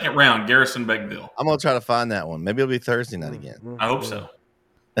 Second round, Garrison Beckville. I'm gonna try to find that one. Maybe it'll be Thursday night again. I hope so.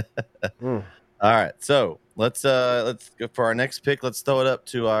 All right, so let's go for our next pick. Let's throw it up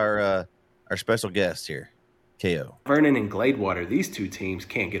to our special guest here, KO. Vernon and Gladewater, these two teams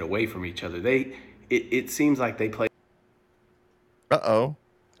can't get away from each other. It seems like they play. Uh-oh.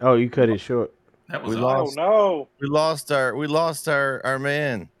 Oh, you cut it short. That was Oh no. We lost our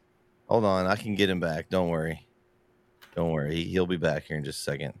man. Hold on, I can get him back. Don't worry. He'll be back here in just a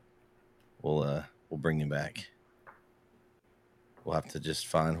second. We'll bring him back. We'll have to just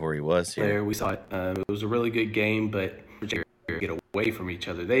find where he was here. There, we saw it. It was a really good game, but get away from each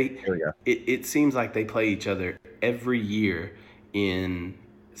other. Here we go. It seems like they play each other every year in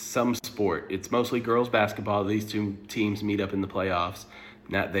some sport. It's mostly girls basketball. These two teams meet up in the playoffs.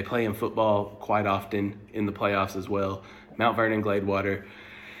 Now they play in football quite often in the playoffs as well. Mount Vernon, Gladewater.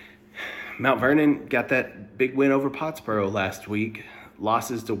 Mount Vernon got that big win over Pottsboro last week.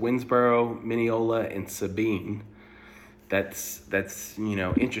 Losses to Winsboro, Mineola, and Sabine. That's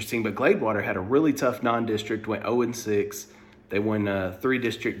interesting. But Gladewater had a really tough non-district, went 0-6. They won 3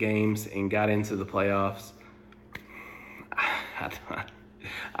 district games and got into the playoffs.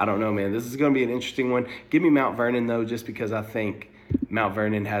 I don't know, man. This is going to be an interesting one. Give me Mount Vernon, though, just because I think Mount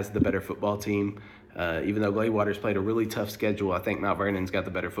Vernon has the better football team. Even though Gladewater's played a really tough schedule, I think Mount Vernon's got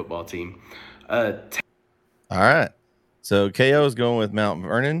the better football team. All right. So KO is going with Mount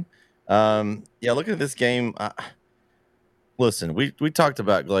Vernon. Looking at this game, listen, we talked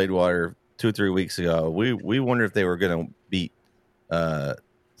about Gladewater 2 or 3 weeks ago. We wondered if they were going to beat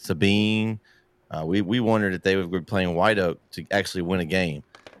Sabine. We wondered if they would be playing White Oak to actually win a game,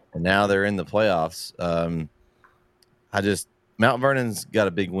 and now they're in the playoffs. Mount Vernon's got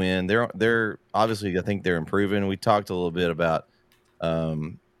a big win. They're obviously, I think they're improving. We talked a little bit about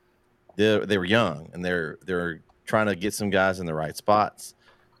they were young and they're trying to get some guys in the right spots.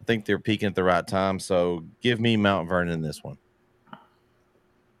 I think they're peaking at the right time. So give me Mount Vernon in this one.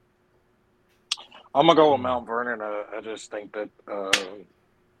 I'm gonna go with Mount Vernon. I just think that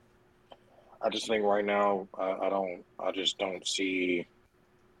right now I just don't see.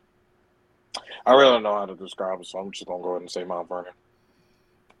 I really don't know how to describe it, so I'm just gonna go ahead and say Mount Vernon.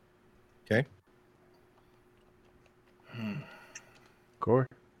 Okay. Corey.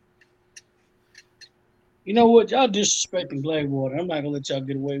 You know what? Y'all disrespecting Gladewater. I'm not gonna let y'all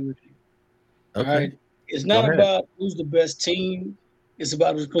get away with it. Okay. All right. It's not about who's the best team. It's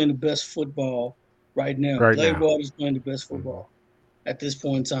about who's playing the best football right now. Gladewater is playing the best football at this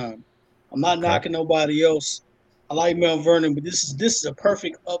point in time. I'm not knocking nobody else. I like Mount Vernon, but this is a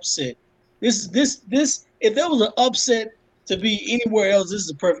perfect upset. This if there was an upset to be anywhere else, this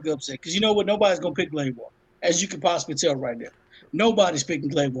is a perfect upset. Because you know what? Nobody's gonna pick Gladewater, as you can possibly tell right now. Nobody's picking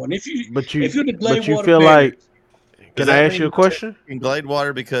Gladewater. And if you're the Gladewater, but you feel Bears, like, can I ask you a question? In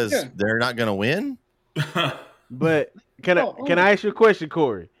Gladewater because they're not going to win. But can I ask you a question,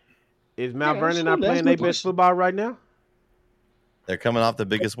 Corey? Is Mount Vernon not playing their best football right now? They're coming off the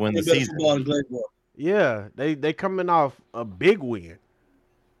biggest win of the season. Yeah, they coming off a big win.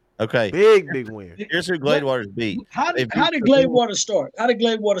 Okay, big win. Here's who Gladewater's beat. How did Gladewater start? How did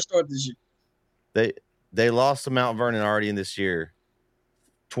Gladewater start this year? They lost to Mount Vernon already in this year,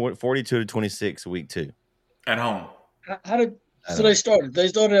 42-26, week 2 at home. They started? They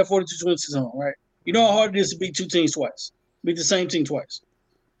started at 42-26 home, right? You know how hard it is to beat two teams twice, beat the same team twice.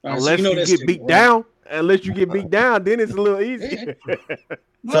 Right, unless you get beat down, then it's a little easier.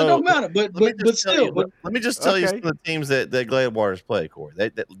 No, it don't matter. But still, let me just tell you some of the teams that Gladewater's play,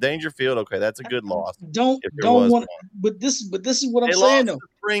 Corey. Dangerfield, okay, that's a good loss. But this is what I'm saying though.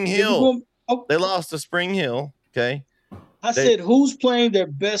 Spring Hill. They lost to Spring Hill. Okay. I said, who's playing their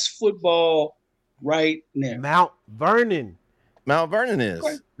best football right now? Mount Vernon. Mount Vernon is.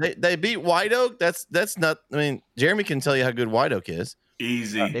 Okay. They beat White Oak. That's not. I mean, Jeremy can tell you how good White Oak is.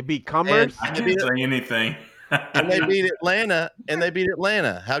 Easy. They beat Commerce. I can't say anything. And they beat Atlanta.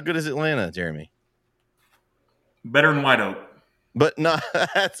 How good is Atlanta, Jeremy? Better than White Oak. But no,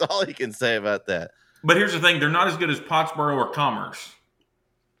 that's all he can say about that. But here's the thing: they're not as good as Pottsboro or Commerce,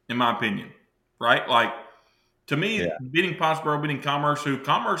 in my opinion. Right? Like, to me, beating Pottsboro, beating Commerce, who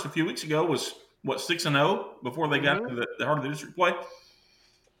Commerce a few weeks ago was, 6-0 before they got to the heart of the district play?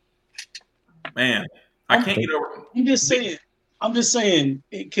 Man, I can't get over it. I'm just saying,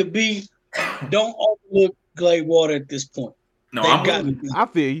 it could be, don't overlook Gladewater at this point. No, I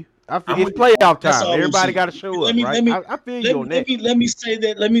feel you. It's playoff time. Everybody got to show up, right? I feel you on that. Let me say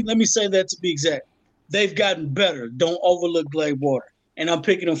that. Let me say that to be exact. They've gotten better. Don't overlook Gladewater. And I'm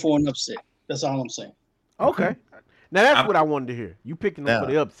picking them for an upset. That's all I'm saying. Okay. Now that's what I wanted to hear. You picking them for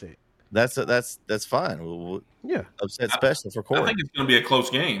the upset. That's fine. Upset special for Corey. I think it's going to be a close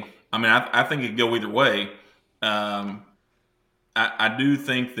game. I mean, I think it could go either way. I do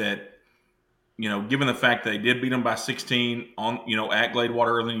think that given the fact that they did beat them by 16 on, at Gladewater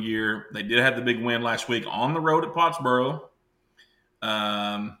early in the year, they did have the big win last week on the road at Pottsboro.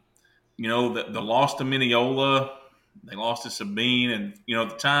 The loss to Mineola, they lost to Sabine, and at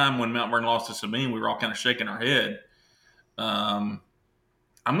the time when Mount Vernon lost to Sabine, we were all kind of shaking our head. I'm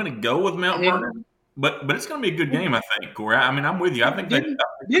going to go with Mount Vernon, but it's going to be a good game, I think, Corey. I mean, I'm with you. I think didn't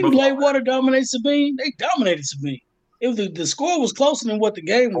Gladewater dominate Sabine? They dominated Sabine. If the score was closer than what the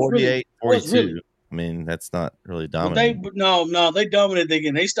game was 48, really 42. Really. I mean, that's not really dominating. But they dominated the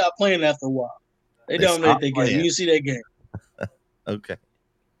game. They stopped playing after a while. They dominated the game. You see that game. Okay.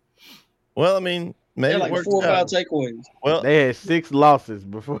 Well, I mean, maybe like 4 or 5 takeaways. Well, they had 6 losses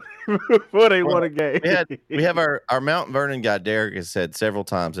before they won a game. we have our Mount Vernon guy, Derek, has said several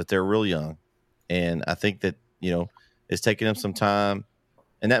times that they're real young, and I think that it's taking them some time,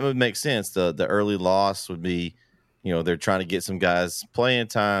 and that would make sense. The early loss would be, they're trying to get some guys playing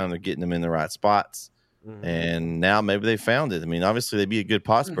time, they're getting them in the right spots, and now maybe they found it. I mean, obviously they'd be a good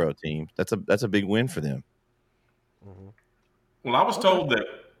Pottsboro team. That's a big win for them. Well, I was told that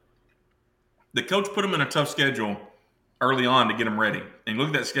the coach put them in a tough schedule early on to get them ready. And look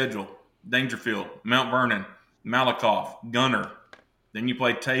at that schedule: Dangerfield, Mount Vernon, Malakoff, Gunner. Then you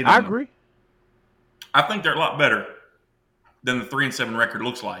play Tatum. I agree. I think they're a lot better than the 3-7 record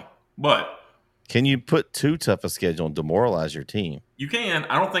looks like. But can you put too tough a schedule and demoralize your team? You can.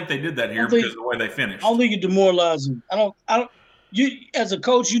 I don't think they did that here because of the way they finished. I don't think you demoralize them. I don't. You as a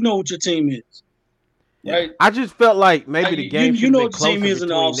coach, you know what your team is. Right. I just felt like maybe the game should have been closer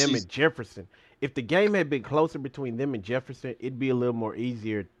between them and Jefferson. If the game had been closer between them and Jefferson, it'd be a little more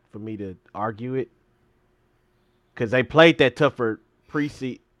easier for me to argue it. Because they played that tougher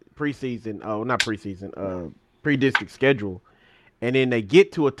pre-district schedule. And then they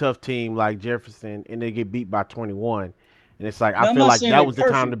get to a tough team like Jefferson and they get beat by 21. And it's like, I feel like that was the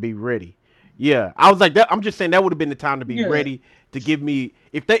time to be ready. Yeah. I was like that. I'm just saying that would have been the time to be ready to give me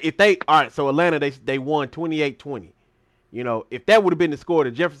if they all right, so Atlanta they won 28-20. If that would have been the score of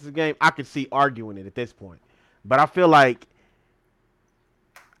the Jefferson game, I could see arguing it at this point. But I feel like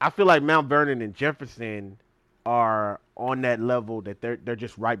Mount Vernon and Jefferson are on that level that they're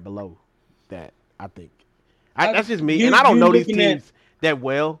just right below that, I think. That's just me. And I don't know these teams that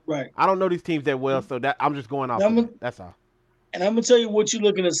well. Right. I don't know these teams that well, so that I'm just going off of that. That's all. And I'm gonna tell you what you're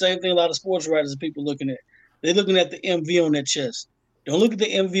looking at. Same thing a lot of sports writers and people looking at. They're looking at the MV on that chest. Don't look at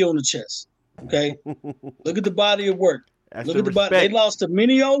the MV on the chest. Okay. Look at the body of work. Look at the body. They lost to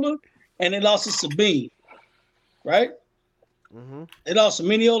Mineola and they lost to Sabine. Right? Mm-hmm. They lost to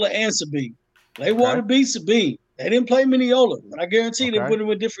Mineola and Sabine. They wanted to beat Sabine. They didn't play Mineola, but I guarantee they put them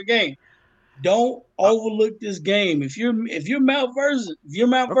in a different game. Don't overlook this game. If you're Mount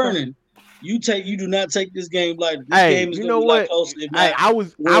Vernon, you do not take this game lightly. This game is going to be like close. I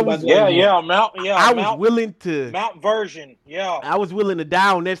was willing to Mount Version. Yeah, I was willing to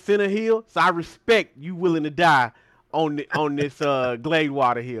die on that center hill, so I respect you willing to die on this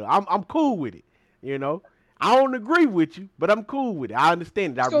Gladewater hill. I'm cool with it. I don't agree with you, but I'm cool with it. I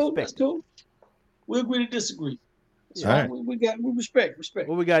understand it. I respect. That's cool. We agree to disagree. All right. We respect.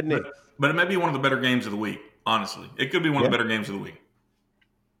 What we got next? But it may be one of the better games of the week. Honestly, it could be one of the better games of the week.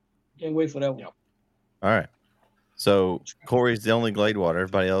 Can't wait for that one. All right. So Corey's the only Gladewater.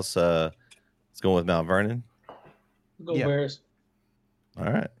 Everybody else is going with Mount Vernon. Go Bears. All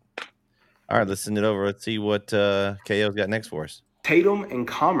right. Let's send it over. Let's see what KO's got next for us. Tatum and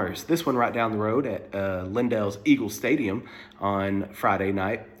Commerce. This one right down the road at Lindell's Eagles Stadium on Friday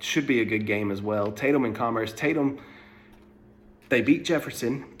night. Should be a good game as well. Tatum and Commerce. Tatum, they beat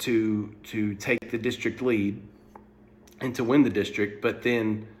Jefferson to take the district lead and to win the district, but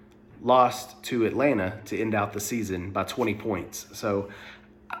then lost to Atlanta to end out the season by 20 points. So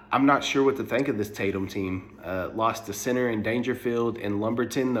I'm not sure what to think of this Tatum team. Lost to Center and Dangerfield and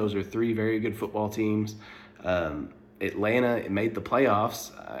Lumberton. Those are 3 very good football teams. Atlanta made the playoffs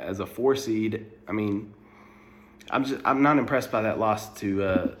as a 4 seed. I mean, I'm not impressed by that loss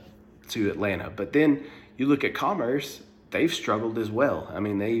to Atlanta. But then you look at Commerce, they've struggled as well. I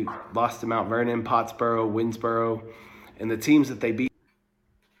mean, they lost to Mount Vernon, Pottsboro, Winsboro, and the teams that they beat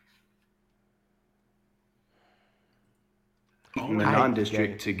in the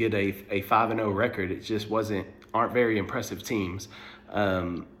non-district to get a 5-0 record. It just aren't very impressive teams.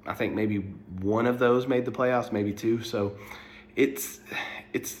 I think maybe one of those made the playoffs, maybe 2. So it's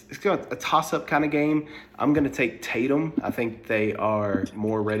a toss-up kind of game. I'm going to take Tatum. I think they are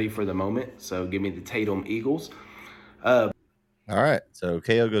more ready for the moment. So give me the Tatum Eagles. All right. So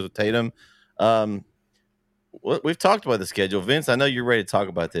KO goes with Tatum. We've talked about the schedule. Vince, I know you're ready to talk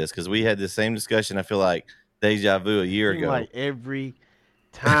about this because we had the same discussion, I feel like, deja vu a year ago. Like every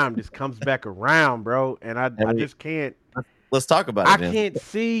time this comes back around, bro. And I just can't. Let's talk about it. I Vince. can't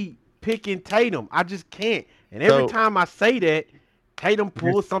see picking Tatum. I just can't. And every time I say that, Tatum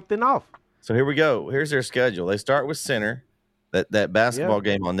pulls something off. So here we go. Here's their schedule. They start with center. That basketball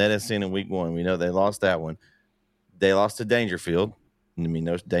game on NETSN in week 1. We know they lost that one. They lost to Dangerfield. I mean,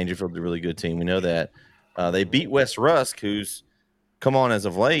 Dangerfield's a really good team. We know that. They beat West Rusk, who's come on as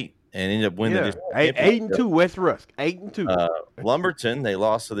of late and ended up winning the 8-2 West Rusk. 8-2. Lumberton, they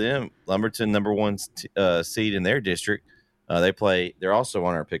lost to them. Lumberton, number 1 seed in their district. They're also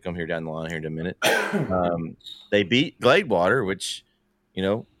on our pick 'em here down the line here in a minute. They beat Gladewater, which,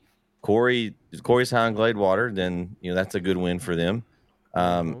 Corey's high on Gladewater, then that's a good win for them.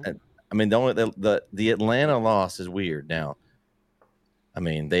 I mean, the Atlanta loss is weird. Now, I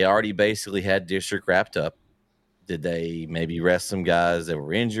mean, they already basically had district wrapped up. Did they maybe rest some guys that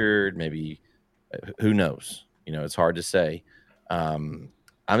were injured? Maybe, who knows? It's hard to say. I'm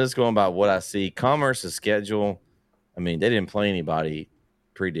just going by what I see. Commerce's schedule, I mean, they didn't play anybody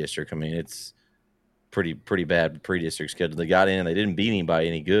pre-district. I mean, it's pretty bad pre-district schedule. They got in, they didn't beat anybody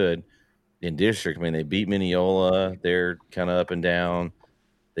any good in district. I mean, they beat Mineola. They're kind of up and down.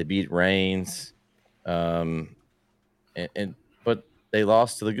 They beat Rains, but they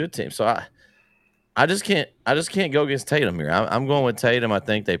lost to the good team. So I just can't go against Tatum here. I'm going with Tatum. I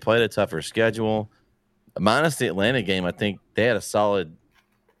think they played a tougher schedule. Minus the Atlanta game, I think they had a solid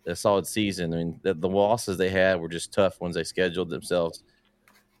season. I mean, the losses they had were just tough ones. They scheduled themselves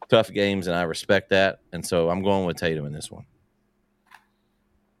tough games, and I respect that. And so I'm going with Tatum in this one.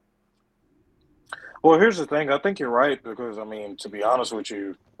 Well, here's the thing. I think you're right because, I mean, to be honest with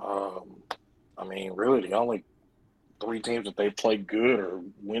you, I mean, really the only 3 teams that they played good are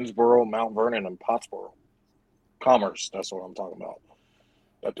Winsboro, Mount Vernon, and Pottsboro. Commerce, that's what I'm talking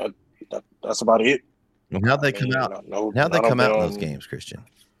about. That's about it. How'd they come out? How'd they come out in those games, Christian?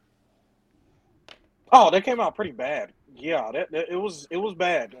 Oh, they came out pretty bad. Yeah, it was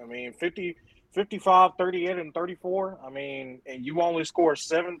bad. I mean, 55, 38, and 34. I mean, and you only score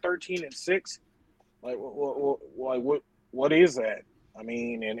 7, 13, and 6. Like, what is that? I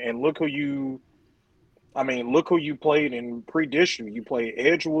mean, and look who you played in pre-district. You played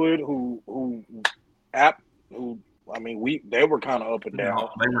Edgewood, they were kind of up and down.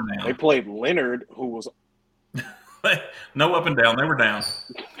 They were down. They played Leonard, who was no up and down. They were down.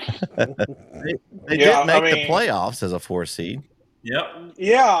 They did make the playoffs as a 4 seed. Yep.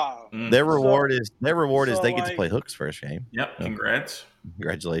 Yeah. Their reward is they get to play Hook's first game. Yep. Congrats.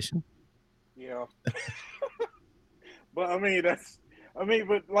 Congratulations. Yeah. But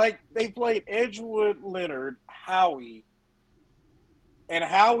but they played Edgewood, Leonard, Howie, and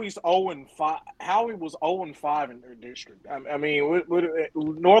Howie's 0-5. Howie was 0-5 in their district. I mean, with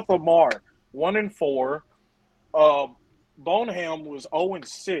North Lamar 1-4. Boneham was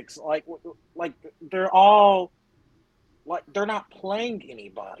 0-6. Like they're all they're not playing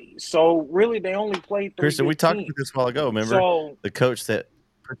anybody. So really, they only played 3 Christian, we talked teams. about this a while ago. Remember the coach that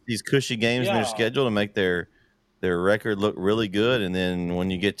put these cushy games in their schedule to make their record look really good, and then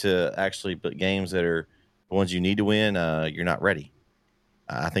when you get to actually put games that are the ones you need to win, you're not ready.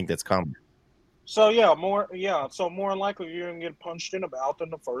 I think that's common. So more likely you're gonna get punched in the mouth in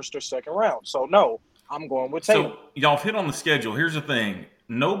the first or second round. So no, I'm going with Tatum. So y'all hit on the schedule. Here's the thing: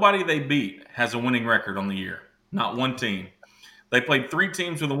 nobody they beat has a winning record on the year. Not one team. They played 3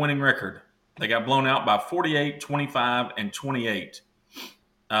 teams with a winning record. They got blown out by 48, 25, and 28.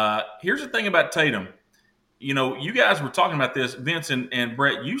 Here's the thing about Tatum. You guys were talking about this, Vince and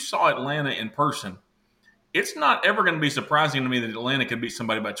Brett. You saw Atlanta in person. It's not ever going to be surprising to me that Atlanta could beat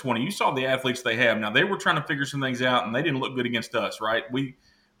somebody by 20. You saw the athletes they have. Now, they were trying to figure some things out, and they didn't look good against us, right?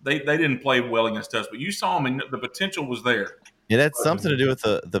 They didn't play well against us, but you saw them, and the potential was there. Yeah, that's something to do with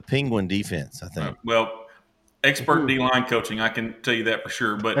the Penguin defense, I think. Well, expert D-line coaching, I can tell you that for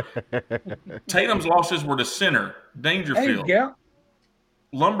sure. But Tatum's losses were to Center, Dangerfield,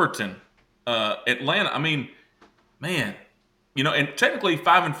 Lumberton, Atlanta. I mean, man, and technically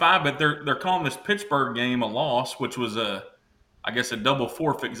 5-5, but they're calling this Pittsburgh game a loss, which was I guess a double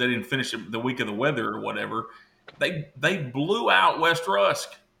forfeit because they didn't finish it the week of the weather or whatever. They blew out West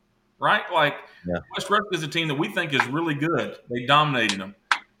Rusk, right? West Rusk is a team that we think is really good. They dominated them,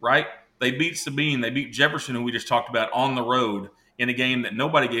 right? They beat Sabine. They beat Jefferson, who we just talked about, on the road in a game that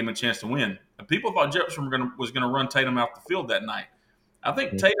nobody gave them a chance to win. And people thought Jefferson was going to run Tatum out the field that night. I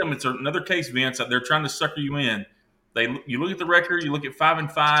think Tatum, it's another case, Vince, that they're trying to sucker you in. You look at the record, you look at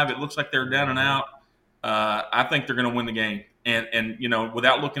 5-5, it looks like they're down and out. I think they're going to win the game. And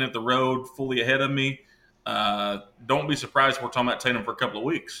without looking at the road fully ahead of me, don't be surprised if we're talking about Tatum for a couple of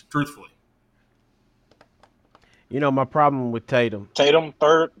weeks, truthfully. My problem with Tatum. Tatum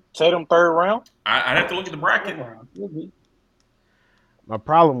third round. I'd have to look at the bracket. My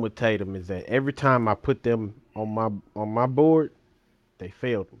problem with Tatum is that every time I put them on my board, they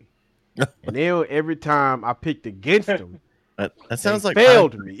failed me. And then every time I picked against them, that sounds like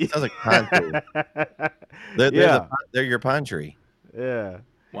failed me. Sounds like pine tree. They're your pine tree. Yeah.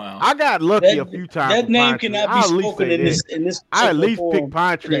 Wow. I got lucky a few times. That name cannot be spoken in this. I at least picked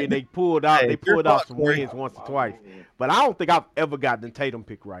Pine Tree, and they pulled out. They pulled out some wins once or twice. But I don't think I've ever gotten the Tatum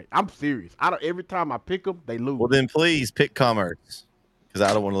pick right. I'm serious. Every time I pick them, they lose. Well, then please pick Commerce, because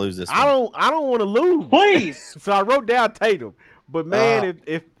I don't want to lose this. I don't want to lose. Please. So I wrote down Tatum. But man,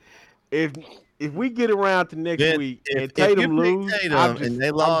 if we get around to next week and Tatum lose, and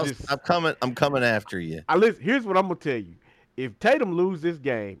they lost, I'm coming after you. Listen, here's what I'm gonna tell you. If Tatum lose this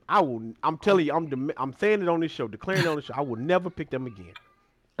game, I'm telling you, I'm saying it on this show, declaring it on the show. I will never pick them again.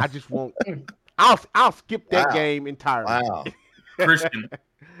 I just won't. I'll skip that game entirely. Wow. Christian,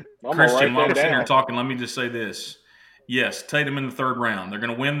 while we're sitting here talking, let me just say this. Yes, Tatum in the third round. They're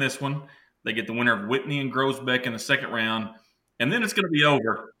going to win this one. They get the winner of Whitney and Grosbeck in the second round, and then it's going to be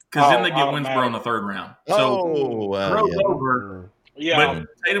over because then they get Winsboro in the third round. So over. Yeah. But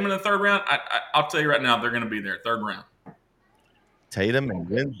Tatum in the third round, I'll tell you right now, they're going to be there, third round. Tatum and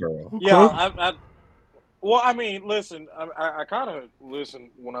Winsboro. Yeah, well, I mean, listen, I kind of listened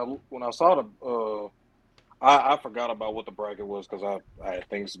when I saw the. I forgot about what the bracket was because I had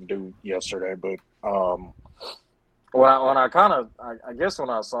things to do yesterday. But when I guess when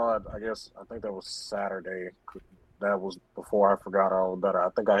I saw it, I think that was Saturday. That was before I forgot all about it. I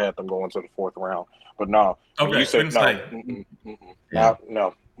think I had them going to the fourth round. But no, okay, you said no.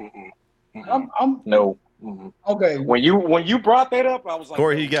 No. Mm-hmm. Okay. When you brought that up, I was like,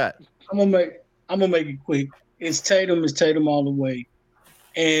 Corey, who you got? I'm gonna make it quick. It's Tatum all the way.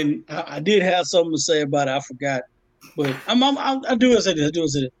 And I did have something to say about it. I forgot, but I do say this.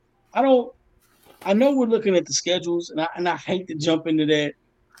 I know we're looking at the schedules, and I hate to jump into that,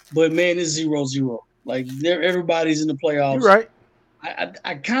 but man, it's 0-0. Like everybody's in the playoffs. You're right.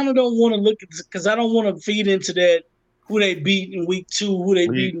 I kind of don't want to look at because I don't want to feed into that. Who they beat in week 2, who they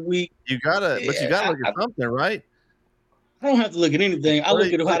beat in week. You gotta look at something, right? I don't have to look at anything. I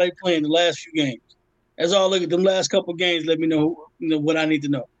look at how they play in the last few games. As I look at them last couple of games, let me know, what I need to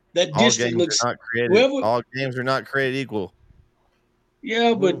know. That district looks. All games are not created equal.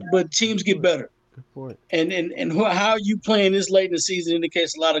 Yeah, but teams get better. Good point. And how you playing this late in the season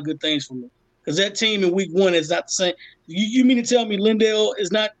indicates a lot of good things for me. Because that team in week 1 is not the same. You mean to tell me Lindale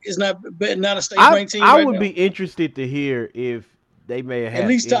is not a state ranked team? I would be interested to hear if they may have at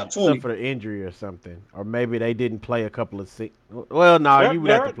least top 20 suffered an injury or something, or maybe they didn't play a couple of Well, no, you would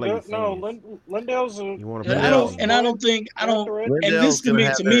have to play. No, Lindale's. You want to? I don't. And this to me,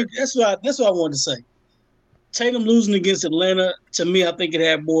 that's what I wanted to say. Tatum losing against Atlanta, to me, I think it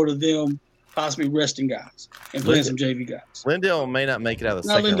had more to them possibly resting guys and playing some JV guys. Lindale may not make it out of the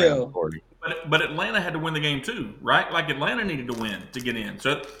second round. But Atlanta had to win the game too, right? Like Atlanta needed to win to get in.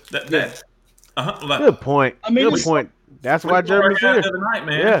 So that's good point. Good point. That's why Jeremy's here.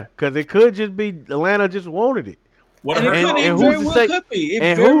 Yeah, because it could just be Atlanta just wanted it.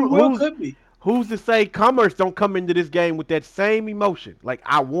 It very well could be. Who's to say Commerce don't come into this game with that same emotion? Like,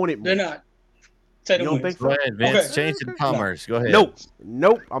 I want it more. They're not. You don't think so? Go ahead, Vince. Change it to Commerce. Go ahead.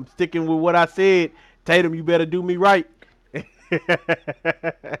 Nope. I'm sticking with what I said. Tatum, you better do me right.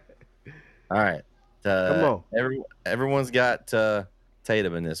 All right. Come on. Everyone's got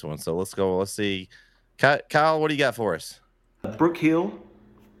Tatum in this one. So let's go. Let's see. Kyle, what do you got for us? Brook Hill.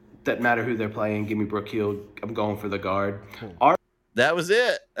 Doesn't matter who they're playing. Give me Brook Hill. I'm going for the guard. That was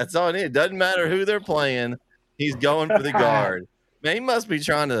it. That's all I need. It doesn't matter who they're playing. He's going for the guard. Man, he must be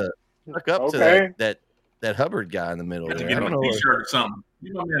trying to hook up to that Hubbard guy in the middle. You have to there. get him a T-shirt or something.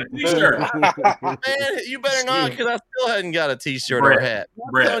 You know, a T-shirt. Man, you better not, because I still hadn't got a T-shirt or hat.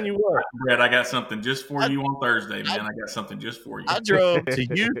 I'm telling you what. Brett, I got something just for you on Thursday, man. I got something just for you. I drove to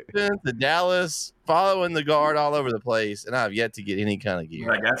Houston, to Dallas, following the guard all over the place, and I've yet to get any kind of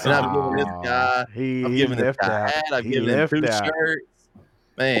gear. I got something. And I'm giving this guy, I'm giving this guy a hat, I'm giving him 2 shirts.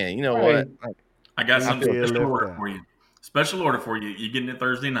 Man, you know what? I got something special order for you. Special order for you. You're getting it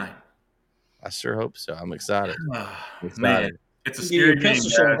Thursday night. I sure hope so. I'm excited. Man, it's a scary game.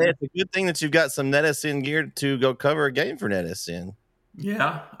 It's a good thing that you've got some NETSN gear to go cover a game for NETSN.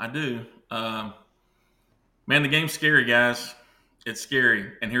 Yeah, I do. Man, the game's scary, guys. It's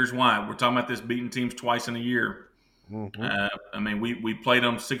scary, and here's why. We're talking about this beating teams twice in a year. Mm-hmm. I mean, we played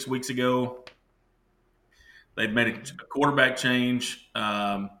them 6 weeks ago. They've made a quarterback change.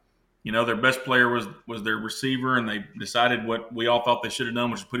 Their best player was their receiver, and they decided what we all thought they should have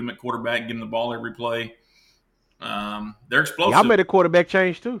done, which is put him at quarterback, give him the ball every play. They're explosive. Y'all made a quarterback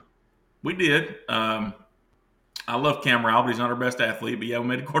change too. We did. I love Cam Rowell, but he's not our best athlete. But yeah, we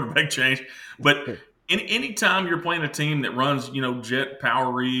made a quarterback change. But any time you're playing a team that runs, jet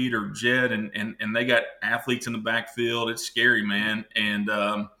power read or jet, and they got athletes in the backfield, it's scary, man. And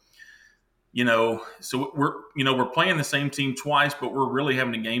so we're playing the same team twice, but we're really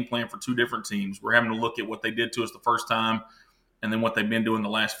having a game plan for two different teams. We're having to look at what they did to us the first time, and then what they've been doing the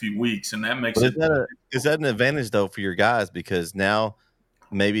last few weeks, and that makes it. Is that an advantage though for your guys, because now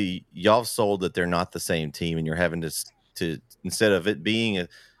maybe y'all sold that they're not the same team, and you're having to instead of it being a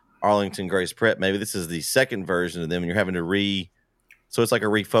Arlington Grace Prep, maybe this is the second version of them, and you're having to so it's like a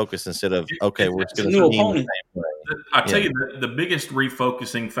refocus instead of we're just going to new opponent. I tell you, the biggest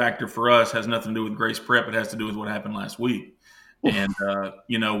refocusing factor for us has nothing to do with Grace Prep. It has to do with what happened last week. And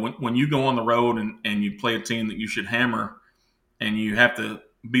when you go on the road and you play a team that you should hammer, and you have to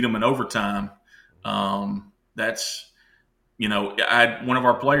beat them in overtime, that's. I had one of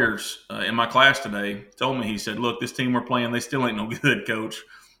our players in my class today told me, he said, look, this team we're playing, they still ain't no good, coach,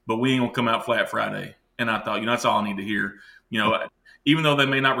 but we ain't going to come out flat Friday. And I thought, that's all I need to hear. Even though they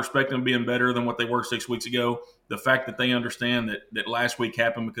may not respect them being better than what they were 6 weeks ago, the fact that they understand that last week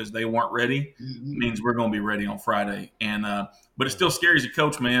happened because they weren't ready means we're going to be ready on Friday. And but it's still scary as a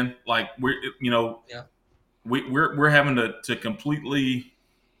coach, man. Like we're having to completely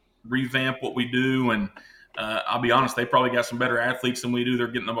revamp what we do. And I'll be honest, they probably got some better athletes than we do. They're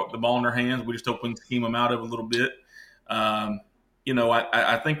getting the ball in their hands. We just hope we can scheme them out of a little bit. I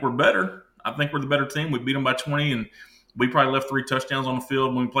think we're better. I think we're the better team. We beat them by 20, and we probably left 3 touchdowns on the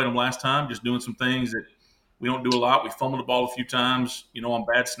field when we played them last time, just doing some things that we don't do a lot. We fumbled the ball a few times, on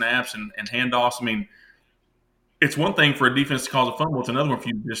bad snaps and handoffs. I mean, it's one thing for a defense to cause a fumble. It's another one if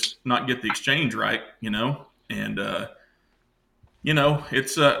you just not get the exchange right, and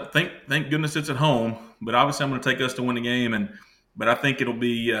it's thank goodness it's at home. But obviously, I'm going to take us to win the game, but I think it'll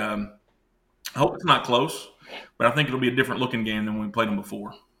be. I hope it's not close, but I think it'll be a different looking game than when we played them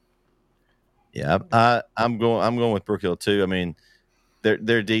before. Yeah, I'm going with Brook Hill too. I mean,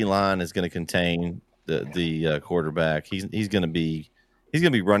 their D line is going to contain the quarterback. He's going to be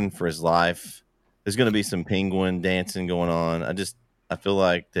running for his life. There's going to be some penguin dancing going on. I feel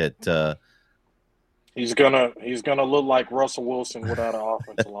like that. He's gonna look like Russell Wilson without an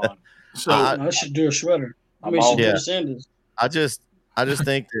offensive line. So I should do a shredder. Sanders. I just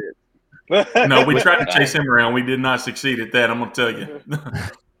think that. No, we tried to chase him around. We did not succeed at that. I'm going to tell you.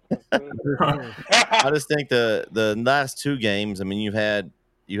 I just think the last 2 games. I mean, you had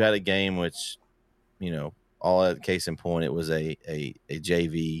a game which, all at case in point, it was a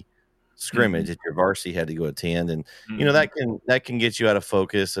JV scrimmage that your varsity had to go attend, and that can get you out of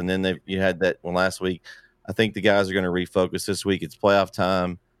focus. And then you had that one last week. I think the guys are going to refocus this week. It's playoff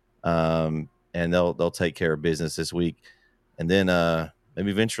time, and they'll take care of business this week, and then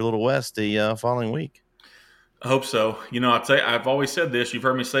maybe venture a little west the following week. I hope so. I've always said this. You've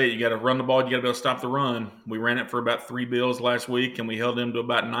heard me say it. You got to run the ball. You got to be able to stop the run. We ran it for about 3 bills last week, and we held them to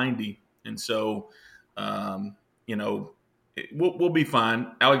about 90. And so, we'll be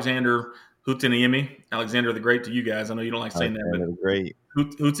fine. Alexander Hutaniemi, Alexander the Great to you guys. I know you don't like saying that, but great.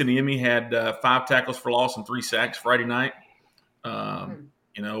 Hutaniemi had 5 tackles for loss and 3 sacks Friday night.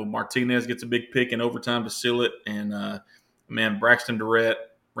 Martinez gets a big pick in overtime to seal it, and Braxton Durrett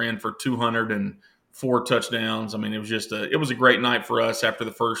ran for 204 touchdowns. I mean, it was a great night for us after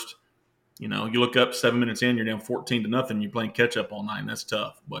the first. You look up 7 minutes in, you're down 14-0. You're playing catch up all night, and that's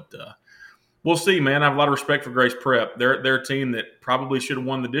tough. But we'll see, man. I have a lot of respect for Grace Prep. They're a team that probably should have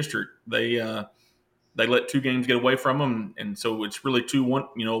won the district. They let 2 games get away from them, and so it's really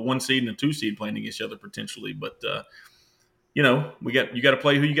 1 seed and a 2 seed playing against each other potentially. But you got to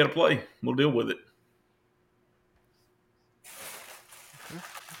play who you got to play. We'll deal with it.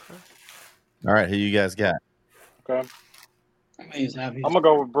 All right, who you guys got? Okay, I'm gonna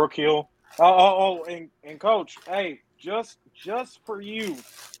go with Brook Hill. And Coach, hey, just for you,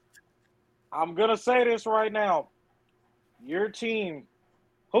 I'm gonna say this right now. Your team,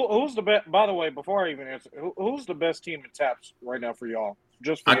 who's the best? By the way, before I even answer, who's the best team in TAPS right now for y'all?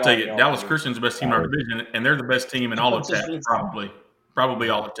 Just for I tell you, Dallas Christian's the best team in our division, and they're the best team in all of TAPS, probably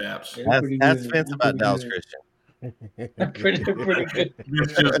all of TAPS. That's Vince about Dallas Christian. pretty good.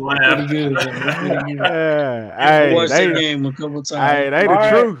 Just laugh. Pretty good. Hey, watched the game a couple times. Hey, they the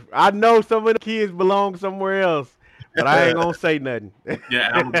truth. I know some of the kids belong somewhere else, but I ain't gonna say nothing.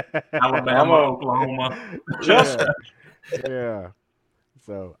 Yeah, Alabama, Oklahoma. Yeah.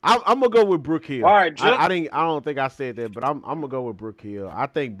 So I'm gonna go with Brook Hill. All right, I don't think I said that, but I'm gonna go with Brook Hill. I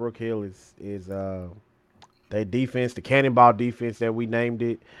think Brook Hill is their defense, the cannonball defense that we named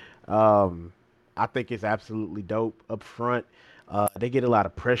it. I think it's absolutely dope up front. They get a lot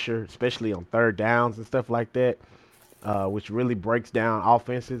of pressure, especially on third downs and stuff like that, which really breaks down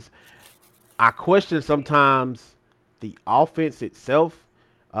offenses. I question sometimes the offense itself.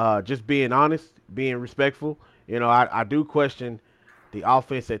 Just being honest, being respectful. I do question the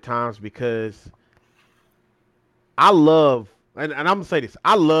offense at times because I love, and I'm gonna say this.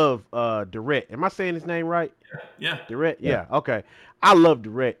 I love Durrett. Am I saying his name right? Yeah. Durrett. Yeah. Okay. I love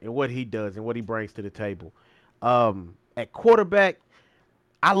Durrett and what he does and what he brings to the table. At quarterback,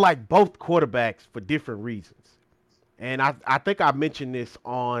 I like both quarterbacks for different reasons. And I think I mentioned this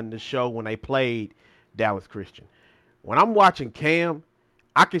on the show when they played Dallas Christian. When I'm watching Cam,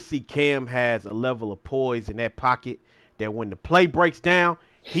 I can see Cam has a level of poise in that pocket that when the play breaks down,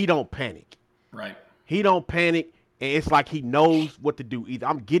 he don't panic. Right. He don't panic, and it's like he knows what to do. Either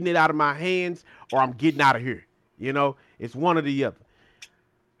I'm getting it out of my hands or I'm getting out of here. It's one or the other.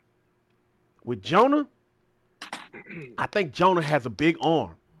 With Jonah, I think Jonah has a big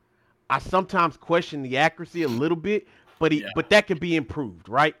arm. I sometimes question the accuracy a little bit, but that can be improved,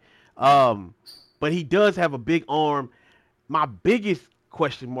 right? But he does have a big arm. My biggest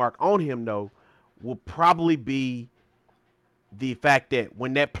question mark on him though will probably be the fact that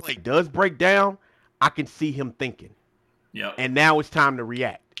when that play does break down, I can see him thinking. Yeah. And now it's time to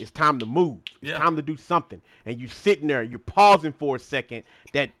react. It's time to move. It's Yeah. time to do something. And you're sitting there, you're pausing for a second,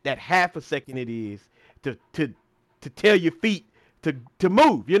 that half a second it is to tell your feet to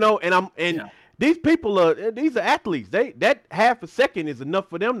move, and these people these are athletes. That half a second is enough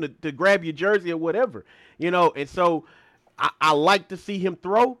for them to grab your jersey or whatever, and so I like to see him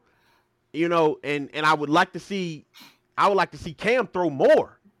throw, and I would like to see Cam throw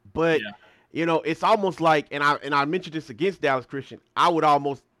more. But it's almost like, and I mentioned this against Dallas Christian, I would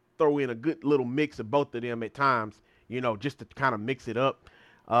almost throw in a good little mix of both of them at times, just to kind of mix it up.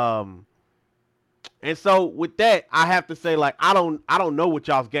 And so with that, I have to say, like, I don't know what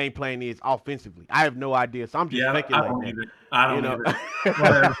y'all's game plan is offensively. I have no idea. So I'm just speculating. I don't either.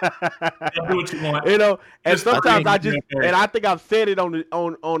 Do what you want. And sometimes I think I've said it on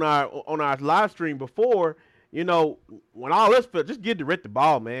our live stream before. When all this, just give Durrett the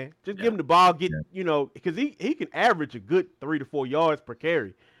ball, man. Just give him the ball. Because he can average a good 3 to 4 yards per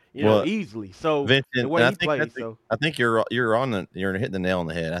carry, easily. So Vincent, the way he plays, I think you're hitting the nail on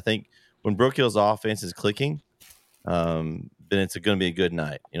the head. I think when Brook Hill's offense is clicking, then it's going to be a good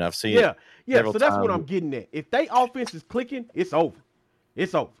night. I've seen it. Yeah. So that's what I'm getting at. If they offense is clicking, it's over.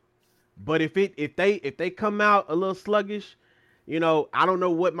 It's over. But if they come out a little sluggish, I don't know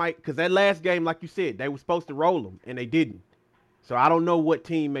what might, because that last game, like you said, they were supposed to roll them and they didn't. So I don't know what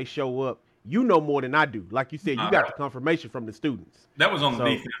team may show up. You know more than I do. Like you said, you got the confirmation from the students. That was on the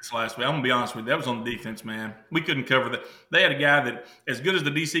defense last week. I'm going to be honest with you. That was on the defense, man. We couldn't cover that. They had a guy that, as good as the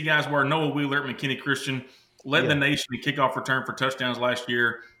DC guys were, Noah Wheeler and McKinney Christian, led the nation in kickoff return for touchdowns last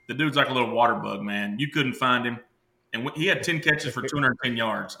year. The dude's like a little water bug, man. You couldn't find him. And he had 10 catches for 210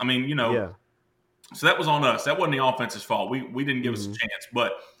 yards. I mean, So that was on us. That wasn't the offense's fault. We didn't give us a chance.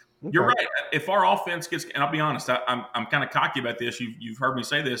 But you're right. If our offense gets – and I'll be honest, I'm kind of cocky about this. You've heard me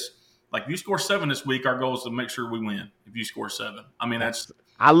say this. Like, if you score 7 this week, our goal is to make sure we win. If you score 7. I mean,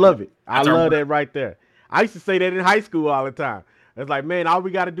 I love it. I love that right there. I used to say that in high school all the time. It's like, man, all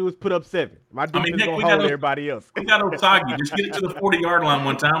we got to do is put up 7. My defense is going to hold everybody else. We got Osagi. Just get it to the 40-yard line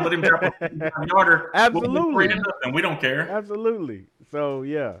one time. Let him drop a 50-yarder. Absolutely. And we don't care. Absolutely. So,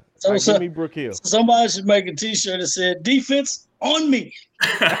 yeah. So, give me Brook Hill. Somebody should make a T-shirt that said, defense on me.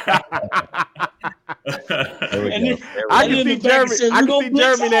 There we go. I can see Jeremy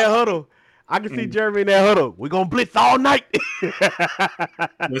in that huddle. I can see Jeremy in that huddle. We're going to blitz all night.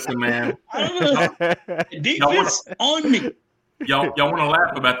 Listen, man. Defense on me. Y'all want to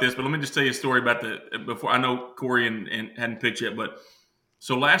laugh about this, but let me just tell you a story about before I know Corey and hadn't picked yet. But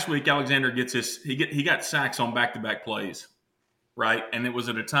so last week, Alexander gets he got sacks on back-to-back plays, right? And it was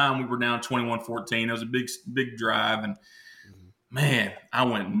at a time we were down 21-14. It was a big drive, and man, I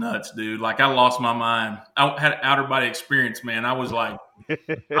went nuts, dude. Like, I lost my mind. I had outer body experience, man. I was like,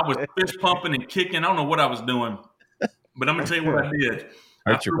 I was fist pumping and kicking. I don't know what I was doing, but I'm gonna tell you what I did.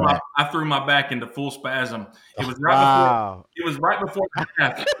 I threw my back into full spasm. It was right before the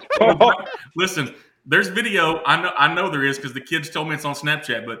half. Listen, there's video. I know there is because the kids told me it's on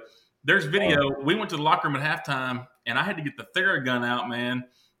Snapchat. But there's video. We went to the locker room at halftime, and I had to get the Theragun out, man.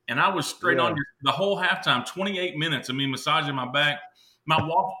 And I was straight on the whole halftime, 28 minutes of me massaging my back. My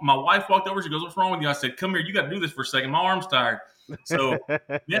wife walked over. She goes, "What's wrong with you?" I said, "Come here. You got to do this for a second. My arm's tired." So,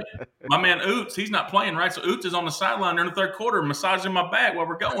 my man Oots, he's not playing, right? So Oots is on the sideline during the third quarter, massaging my back while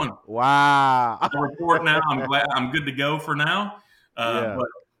we're going. Wow! I report now. I'm glad I'm good to go for now. But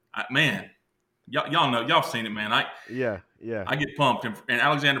man, y'all seen it, man. Yeah. I get pumped, and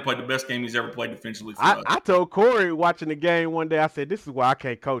Alexander played the best game he's ever played defensively for us. I told Corey watching the game one day, I said, "This is why I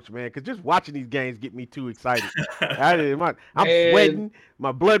can't coach, man, because just watching these games get me too excited. I'm sweating,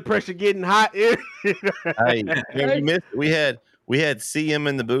 my blood pressure getting hot." Hey, you missed. We had CM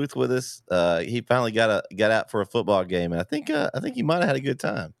in the booth with us. He finally got out for a football game, and I think he might have had a good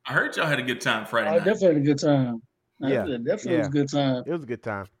time. I heard y'all had a good time Friday I night. definitely had a good time. Yeah, definitely was a good time. It was a good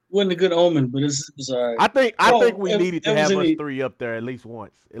time. Wasn't a good omen, but it was all right. I think we needed to have us three up there at least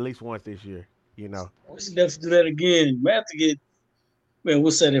once this year. You know, we should definitely do that again. We have to get. Man,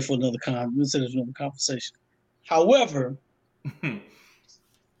 we'll set it for another conversation. However, I'm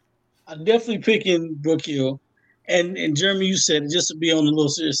definitely picking Brook Hill. And Jeremy, you said it, just to be on the little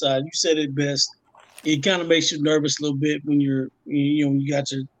serious side, you said it best. It kind of makes you nervous a little bit when you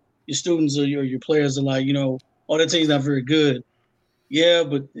got your students or your players are like, oh, that team's not very good. Yeah,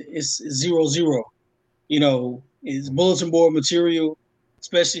 but it's 0-0. It's bulletin board material,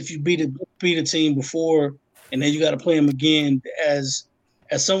 especially if you beat a team before and then you got to play them again. As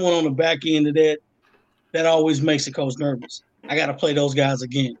someone on the back end of that always makes the coach nervous. I got to play those guys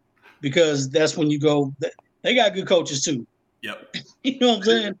again because that's when you go. They got good coaches too. Yep. You know what I'm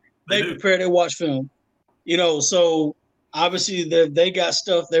saying? They prepare, they watch film. So obviously they got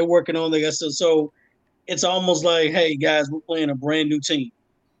stuff they're working on. They got stuff. So it's almost like, hey guys, we're playing a brand new team.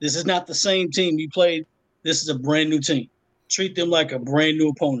 This is not the same team you played. This is a brand new team. Treat them like a brand new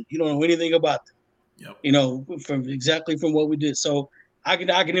opponent. You don't know anything about them. Yep. From what we did. So I can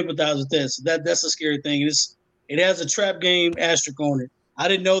empathize with this. That's a scary thing. It has a trap game asterisk on it. I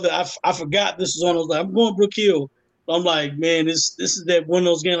didn't know that. I forgot this was on. I was like, I'm going Brook Hill. I'm like, man, this is that one of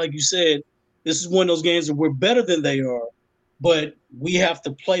those games, like you said. This is one of those games that we're better than they are, but we have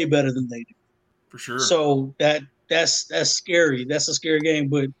to play better than they do. For sure. So that's scary. That's a scary game.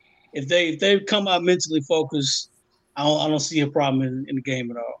 But if they come out mentally focused, I don't see a problem in the game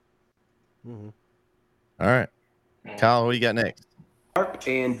at all. Mm-hmm. All right, Kyle, what do you got next? ARP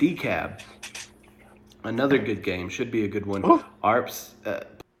and DCAB. Another good game. Should be a good one. ARP's.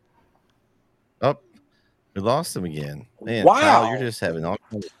 We lost him again. Man, wow. Kyle, you're just having all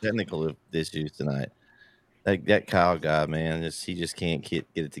kinds of technical issues tonight. That Kyle guy, man, he just can't get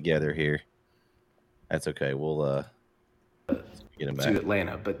it together here. That's okay. We'll get him back to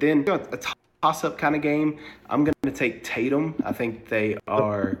Atlanta. But then a toss-up kind of game. I'm going to take Tatum. I think they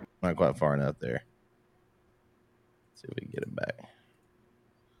are not quite far enough there. Let's see if we can get him back.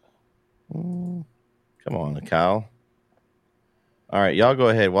 Come on, Kyle. All right, y'all go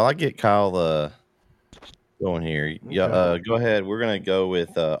ahead. While I get Kyle going here, go ahead. We're gonna go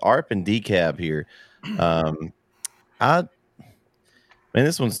with ARP and DCAB here. Man,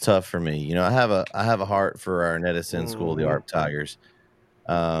 this one's tough for me. I have a heart for our NETSN school, the ARP Tigers.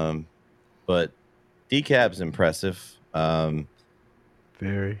 But DCAB's impressive.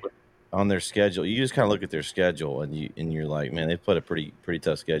 Very. On their schedule, you just kind of look at their schedule and you're like, man, they've played a pretty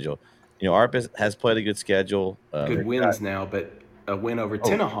tough schedule. ARP has played a good schedule. Good wins now, but a win over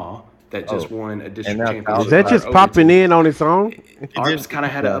Tenaha that just won a district championship. Is that just popping in on its own? ARP's kind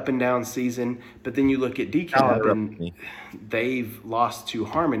of had an up and down season, but then you look at DCAB and they've lost to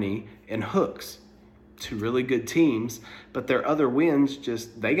Harmony and Hooks, two really good teams, but their other wins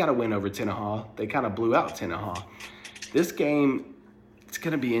they got a win over Tenaha. They kind of blew out Tenaha. This game, it's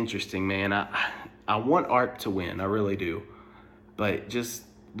going to be interesting, man. I want ARP to win, I really do, but just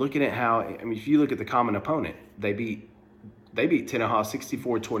looking at how, if you look at the common opponent, they beat Tenaha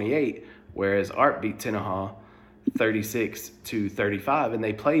 64-28, whereas ARP beat Tenaha 36-35, and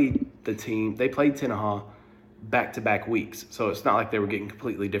they played Tenaha back-to-back weeks. So it's not like they were getting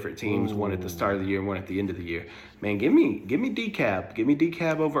completely different teams, one at the start of the year and one at the end of the year. Man, give me DCAB. Give me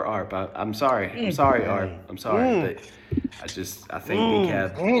DCAB over ARP. I'm sorry. I'm sorry, ARP. I'm sorry, but I think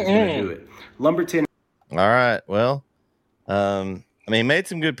DCAB is going to do it. Lumberton. All right. Well, he made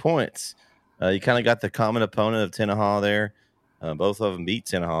some good points. You kind of got the common opponent of Tenaha there. Both of them beat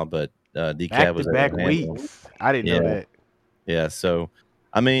Tenaha, but DCAB was back weeks. I didn't know that. Yeah. So,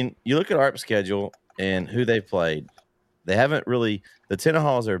 you look at ARP's schedule and who they've played. They haven't really. The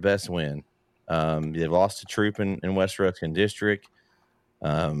Tenaha is their best win. They've lost to Troop in West Ruskin District.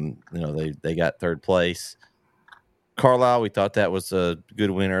 They got third place. Carlisle, we thought that was a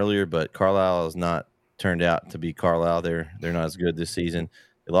good win earlier, but Carlisle has not turned out to be Carlisle. They're not as good this season.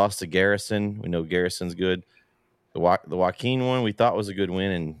 They lost to Garrison. We know Garrison's good. The Joaquin one we thought was a good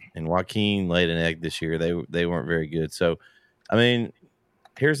win, and Joaquin laid an egg this year. They weren't very good. So,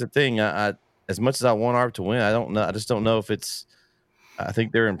 here's the thing. I as much as I want ARP to win, I don't know. I just don't know if it's. I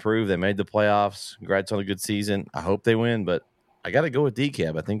think they're improved. They made the playoffs. Congrats on a good season. I hope they win, but I got to go with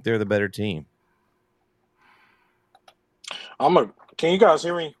DCAB. I think they're the better team. Can you guys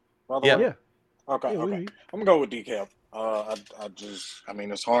hear me? By the way, Yeah. Okay. Yeah, I'm gonna go with decaf. I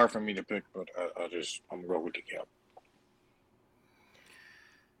mean, it's hard for me to pick, but I'm gonna go with decaf.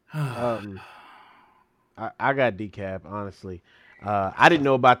 I got decaf, honestly. I didn't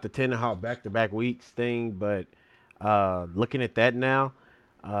know about the Tenenbaum back-to-back weeks thing, but looking at that now,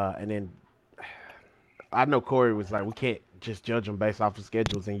 and then I know Corey was like, we can't just judge them based off of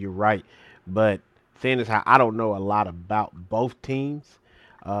schedules, and you're right. But thing is, how I don't know a lot about both teams.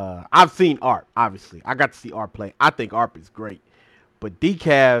 I've seen Arp, obviously. I got to see Arp play. I think Arp is great, but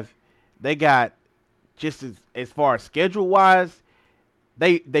Decav, they got just as far as schedule wise,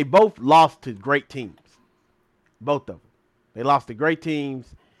 they both lost to great teams. Both of them. They lost to great teams,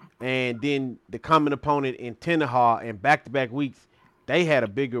 and then the common opponent in Tenaha and back-to-back weeks, they had a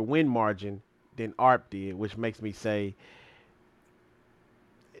bigger win margin than ARP did, which makes me say,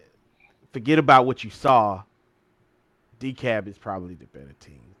 forget about what you saw. Decab is probably the better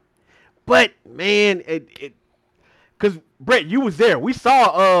team. But man, it because Brett, you was there. We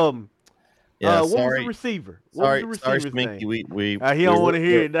saw what was the receiver? What was the Sorry, receiver's Sminky. name? We He don't want to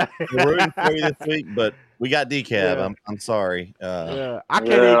hear it. we're rooting for you this week, but we got decab. Yeah. I'm sorry. Yeah, I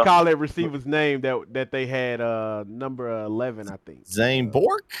can't even call that receiver's name that they had number 11, I think. Zane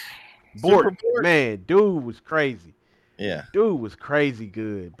Bork? Bork. Man, dude was crazy. Yeah. Dude was crazy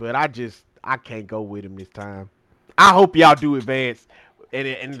good, but I can't go with him this time. I hope y'all do advance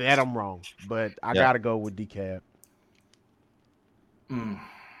and that I'm wrong, but I got to go with decab.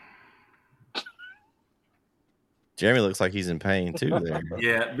 Jeremy looks like he's in pain too there.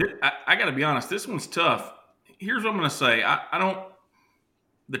 Yeah, I got to be honest. This one's tough. Here's what I'm going to say. I don't.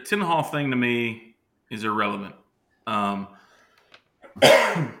 The Tenenbaum thing to me is irrelevant. Tenenbaum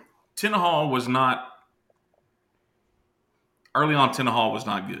was not early on. Tenenbaum was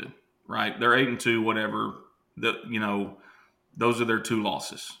not good, right? They're 8-2, whatever. Those are their two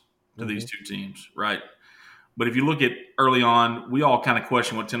losses to these two teams, right? But if you look at early on, we all kind of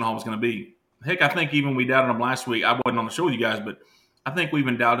questioned what Tenenbaum was going to be. Heck, I think even we doubted them last week. I wasn't on the show with you guys, but I think we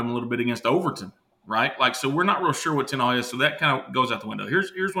even doubted them a little bit against Overton, right? Like, so we're not real sure what Tenenbaum is. So that kind of goes out the window.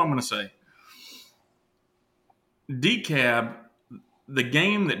 Here's what I'm going to say. DCAB, the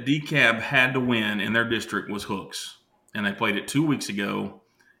game that DCAB had to win in their district was Hooks, and they played it 2 weeks ago,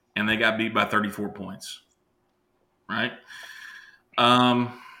 and they got beat by 34 points, right?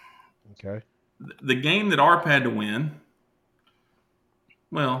 Okay. The game that ARP had to win,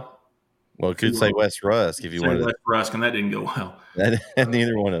 it could say West Rusk if you wanted West Rusk, and that didn't go well.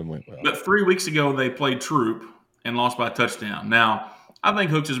 Neither one of them went well. But 3 weeks ago, they played Troop and lost by a touchdown. Now, I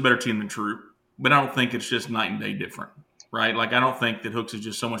think Hooks is a better team than Troop, but I don't think it's just night and day different, right? Like, I don't think that Hooks is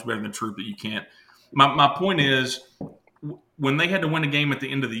just so much better than Troop that you can't. My point is, when they had to win a game at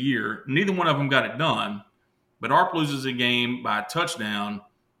the end of the year, neither one of them got it done, but ARP loses a game by a touchdown.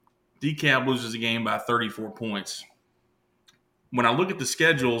 DCAB loses a game by 34 points. When I look at the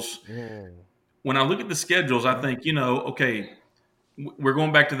schedules, I think, okay, we're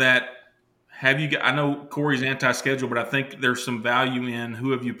going back to that. I know Corey's anti-schedule, but I think there's some value in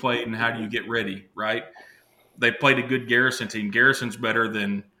who have you played and how do you get ready, right? They played a good Garrison team. I think Garrison is better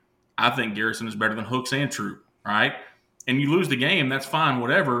than Hooks and Troop, right? And you lose the game, that's fine,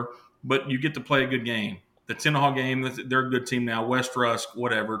 whatever, but you get to play a good game. The Tenenbaum game, they're a good team now. West Rusk,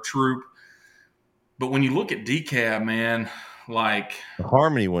 whatever, Troop. But when you look at DCAB, man, like the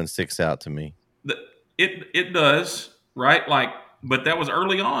Harmony one sticks out to me. It does, right? Like, but that was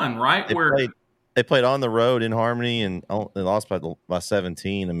early on, right? They played on the road in Harmony and they lost by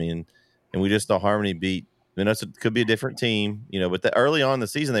 17. I mean, and we just saw Harmony beat. It could be a different team, but early on in the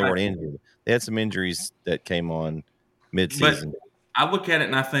season they weren't injured. They had some injuries that came on mid-season. But I look at it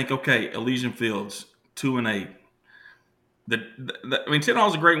and I think, okay, Elysian Fields 2-8.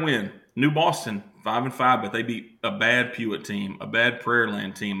 Tenenbaum's a great win. New Boston 5-5, but they beat a bad Pewitt team, a bad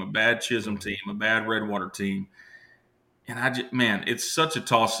Prairieland team, a bad Chisholm team, a bad Redwater team. And it's such a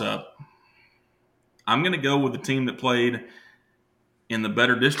toss-up. I'm going to go with the team that played in the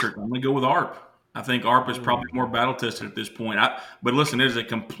better district. I'm going to go with ARP. I think ARP is probably more battle-tested at this point. But listen, it is a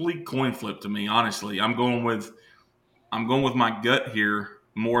complete coin flip to me, honestly. I'm going with my gut here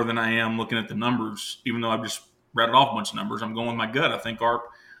more than I am looking at the numbers, even though I've just rattled off a bunch of numbers. I'm going with my gut. I think ARP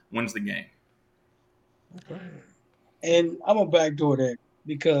wins the game. Okay. And I'm going to backdoor that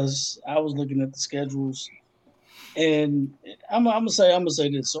because I was looking at the schedules. And I'm gonna say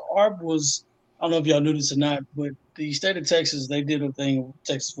this. So ARP was, I don't know if y'all knew this or not, but the state of Texas, they did a thing with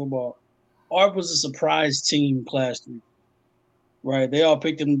Texas football. ARP was a surprise team Class 3. Right? They all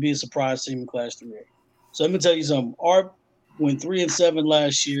picked them to be a surprise team in Class 3A. So let me tell you something. ARP went 3-7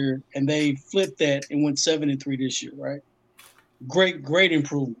 last year, and they flipped that and went 7-3 this year, right? Great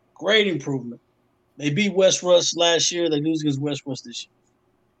improvement. Great improvement. They beat West Rush last year. They lose against West Rush this year.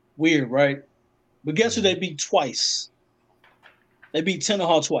 Weird, right? But guess who they beat twice? They beat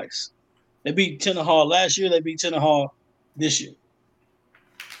Tenaha twice. They beat Tenaha last year. They beat Tenaha this year.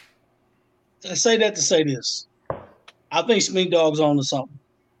 I say that to say this. I think Smink Dog's on to something.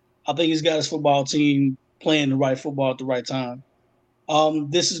 I think he's got his football team playing the right football at the right time.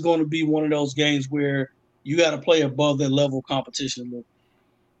 This is going to be one of those games where you got to play above that level of competition a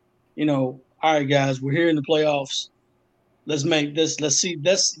little. All right, guys, we're here in the playoffs. Let's make this.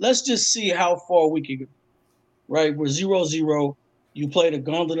 Let's just see how far we can go. Right, we're 0-0. You played a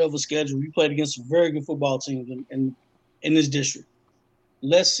gauntlet of a schedule. You played against some very good football teams in this district.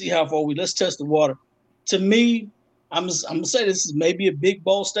 Let's see how far let's test the water. To me, I'm gonna say this is maybe a big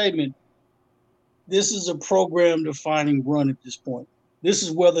bold statement. This is a program defining run at this point. This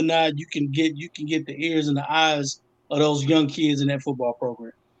is whether or not you can get the ears and the eyes of those young kids in that football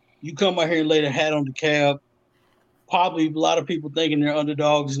program. You come out here and lay the hat on the cab. Probably a lot of people thinking they're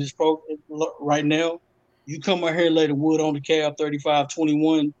underdogs in this program right now. You come out here and lay the wood on the cab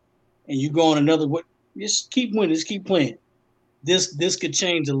 35-21, and you go on another way. Just keep winning. Just keep playing. This could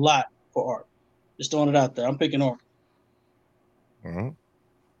change a lot for Art. Just throwing it out there. I'm picking Art. Okay.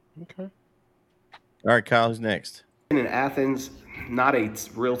 All right, Kyle, who's next? In Athens, not a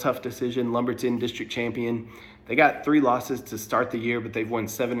real tough decision. Lumberton district champion. They got 3 losses to start the year, but they've won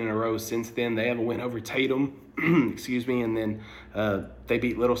 7 in a row since then. They have a win over Tatum, excuse me, and then they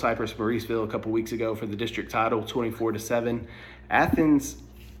beat Little Cypress Mauriceville a couple weeks ago for the district title, 24-7. Athens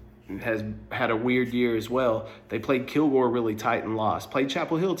has had a weird year as well. They played Kilgore really tight and lost. Played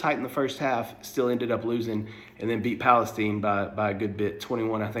Chapel Hill tight in the first half, still ended up losing, and then beat Palestine by a good bit,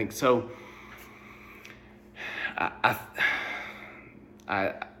 21, I think. So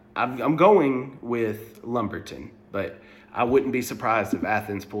I'm going with Lumberton, but I wouldn't be surprised if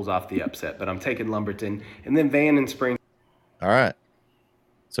Athens pulls off the upset. But I'm taking Lumberton, and then Van and Spring. All right.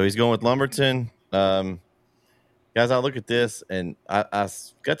 So he's going with Lumberton. Guys, I look at this, and I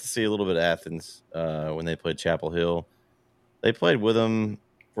got to see a little bit of Athens when they played Chapel Hill. They played with them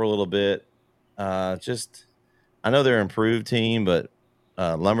for a little bit. I know they're an improved team, but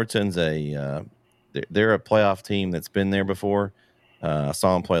Lumberton's they're a playoff team that's been there before. I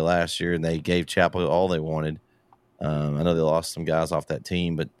saw them play last year, and they gave Chapel Hill all they wanted. I know they lost some guys off that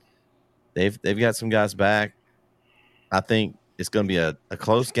team, but they've got some guys back. I think it's going to be a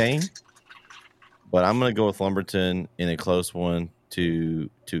close game, but I'm going to go with Lumberton in a close one to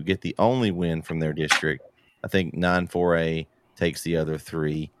get the only win from their district. I think 9-4A takes the other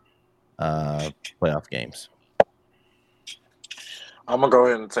 3 playoff games. I'm gonna go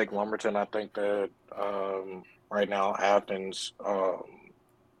ahead and take Lumberton. I think that right now Athens.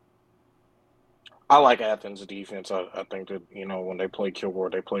 I like Athens' defense. I think that when they play Kilgore,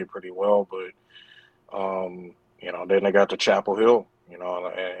 they play pretty well. But then they got to Chapel Hill.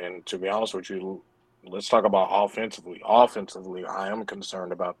 And to be honest with you, let's talk about offensively. Offensively, I am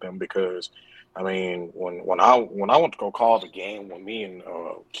concerned about them because, I mean, when I went to go call the game, when me and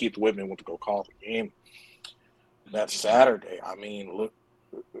Keith Whitman went to go call the game that Saturday, look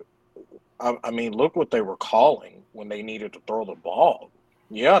what they were calling when they needed to throw the ball.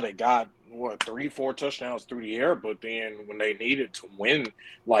 Yeah, they got 3-4 touchdowns through the air, but then when they needed to win,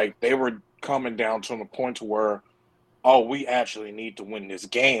 like they were coming down to the point to where, we actually need to win this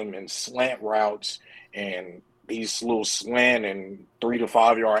game, and slant routes and these little slant and 3 to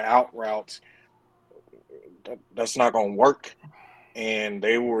 5 yard out routes, that's not going to work. And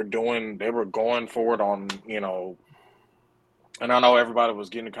they were going for it on, and I know everybody was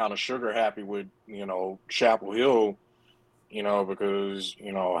getting kind of sugar happy with, Chapel Hill, because,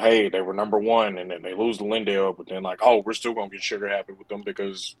 hey, they were number 1 and then they lose to Lindale, but then we're still going to get sugar happy with them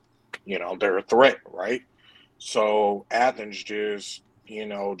because, they're a threat, right? So Athens just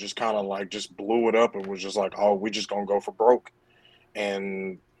kind of just blew it up and was just we're just going to go for broke.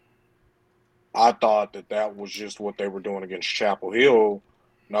 And I thought that was just what they were doing against Chapel Hill.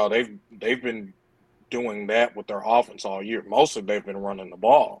 No, they've been doing that with their offense all year. Mostly they've been running the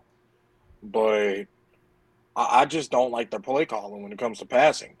ball. But I just don't like their play calling when it comes to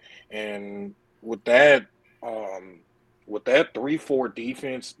passing. And with that 3-4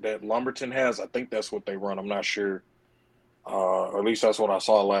 defense that Lumberton has, I think that's what they run. I'm not sure. Or at least that's what I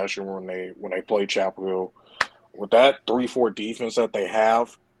saw last year when they played Chapel Hill. With that 3-4 defense that they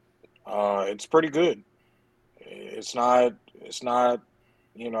have, it's pretty good. It's not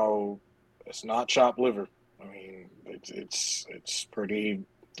chopped liver. I mean, it's pretty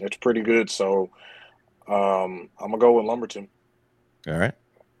good. So I'm gonna go with Lumberton. All right.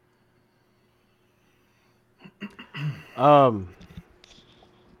 I'm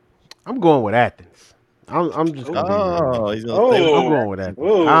going with Athens. I'm just gonna be real. Oh, he's gonna stay with I'm Oh, going with Athens.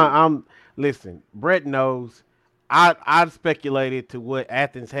 oh, I'm listen. Brett knows. I speculated to what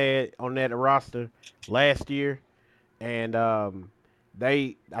Athens had on that roster last year, and I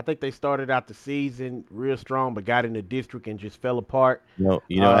think they started out the season real strong, but got in the district and just fell apart. no.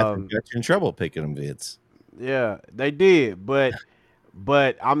 I think got you in trouble picking them, Vince. Yeah, they did, but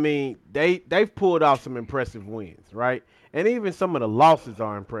I mean they've pulled off some impressive wins, right? And even some of the losses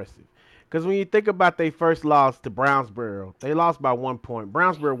are impressive. Because when you think about their first loss to Brownsboro, they lost by 1 point.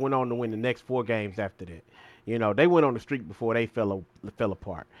 Brownsboro went on to win the next 4 games after that. They went on the streak before they fell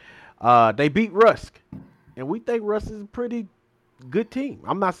apart. They beat Rusk, and we think Rusk is a pretty good team.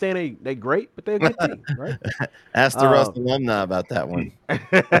 I'm not saying they great, but they're a good team, right? Ask the Rust alumni about that one.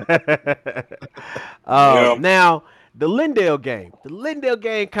 yeah. Now the Lindale game. The Lindale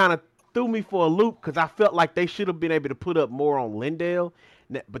game kind of threw me for a loop because I felt like they should have been able to put up more on Lindale.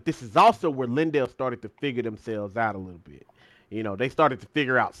 But this is also where Lindale started to figure themselves out a little bit. They started to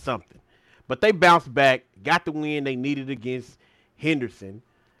figure out something. But they bounced back, got the win they needed against Henderson,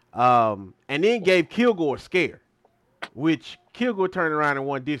 and then gave Kilgore a scare, which Kilgore turned around and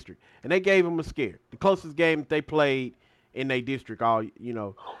won district. And they gave him a scare. The closest game that they played in their district they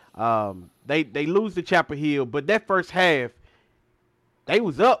lose to Chapel Hill, but that first half, they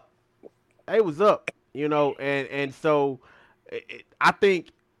was up. They was up, and so I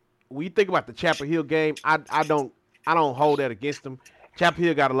think when you think about the Chapel Hill game, I don't hold that against them. Chapel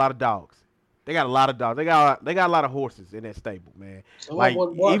Hill got a lot of dogs. They got a lot of dogs. They got a lot of horses in that stable, man. Someone Like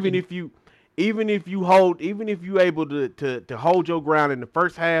was barking. even if you able to hold your ground in the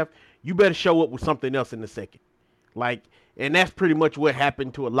first half, you better show up with something else in the second. Like, and that's pretty much what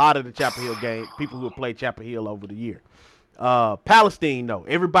happened to a lot of the Chapel Hill game, people who have played Chapel Hill over the year. Palestine, though,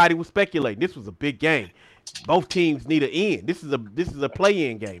 everybody was speculating this was a big game. Both teams need an end. This is a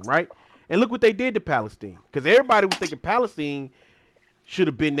play-in game, right? And look what they did to Palestine, because everybody was thinking Palestine should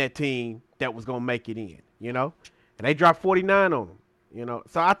have been that team that was gonna make it in. And they dropped 49 on them.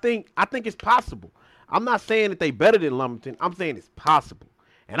 So I think it's possible. I'm not saying that they better than Lumberton. I'm saying it's possible,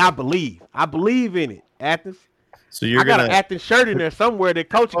 and I believe in it. Athens. So I got an Athens shirt in there somewhere that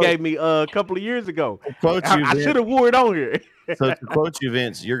Coach gave me a couple of years ago. I should have wore it on here. So to quote you,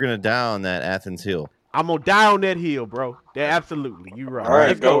 Vince, you're gonna die on that Athens hill. I'm gonna die on that hill, bro. Absolutely, you're right. All right,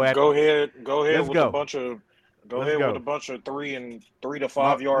 Let's go, Athens. go ahead, Let's with a go. bunch of Let's go. 3 to My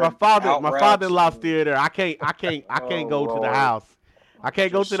 5 yard out my routes. father-in-law's still there. I can't go to the Lord. house. I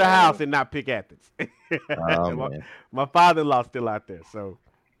can't go Just to the house and not pick Athens. Oh, my, man. my father-in-law's still out there, so.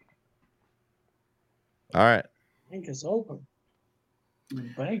 All right. Bank is open. The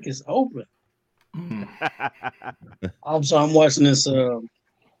bank is open. I'm sorry, I'm watching this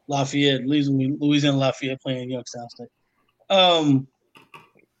Lafayette, Louisiana Lafayette playing Youngstown State. I'm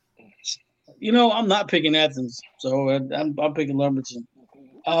not picking Athens, so I'm picking Lumberton.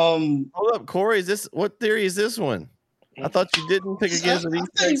 Hold up, Corey. What theory is this one? I thought you didn't pick against an East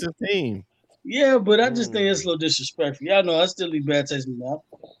Texas team. Yeah, but I just think it's a little disrespectful. Y'all know I still leave bad taste in my mouth.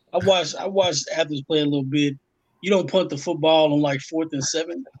 I watched Athens play a little bit. You don't punt the football on like 4th and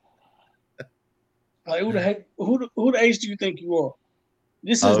 7. Like who the H do you think you are?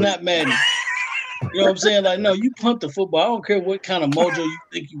 This is not Madden. You know what I'm saying? Like, no, you punt the football. I don't care what kind of mojo you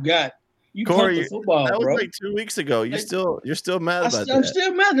think you got. You Corey, punt the football, that was bro. like 2 weeks ago. You're still mad about that. I'm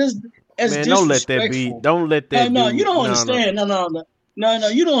still mad. That's Man, disrespectful. don't let that No, be. you don't understand. No,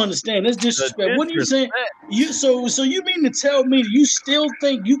 you don't understand. That's disrespect. What are you saying? So you mean to tell me you still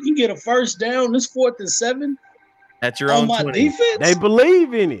think you can get a first down this 4th and 7 at your on own my 20? defense? They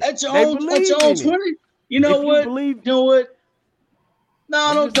believe in it. At your own 20. You know what? You know what?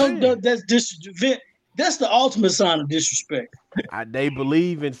 No, don't. That's the ultimate sign of disrespect. They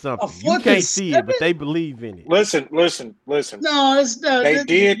believe in something. You can't see it, but they believe in it. Listen. No, it's not. They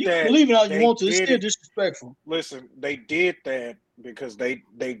did you that. Can believe it all you They want to. It's did still it. disrespectful. Listen, they did that because they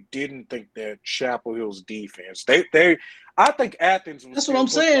didn't think that Chapel Hill's defense. I think Athens was. That's what I'm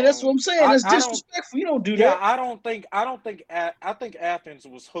saying. That's what I'm saying. That's disrespectful. You don't do that. I think Athens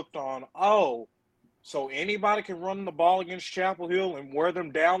was hooked on. Oh, so anybody can run the ball against Chapel Hill and wear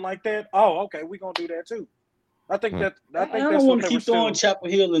them down like that? Oh, okay, we're gonna do that too. I think I don't want to keep throwing Chapel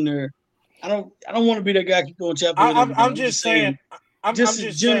Hill in there. I don't want to be that guy keep throwing Chapel Hill in there. I'm just saying. I'm just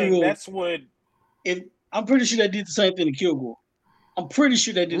saying that's what. I'm pretty sure they did the same thing to Kilgore. I'm pretty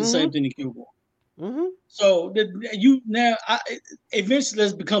sure they did the same thing to Kilgore. Mm-hmm. So eventually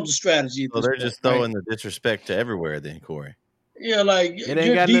this becomes a strategy. So they're just throwing the disrespect to everywhere, then, Corey. Yeah, like it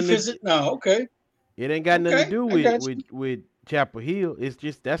ain't got defense. No, okay. It ain't got nothing to do with Chapel Hill. It's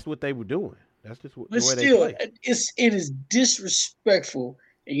just that's what they were doing. That's just the But way they still, play. it is disrespectful.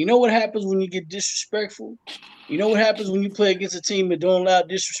 And you know what happens when you get disrespectful? You know what happens when you play against a team that don't allow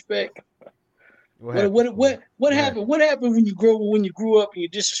disrespect? What happened? What happened when you grew up and you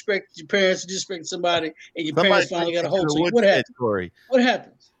disrespected your parents, you disrespected somebody, and your Somebody parents finally takes got a you to hold the of you? What woodshed, happened? Corey. What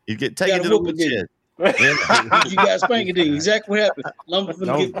happens? You get You taken got to a the whooping, didn't woodshed. Yeah. you got spanking, didn't you? Exactly what happened. Lumber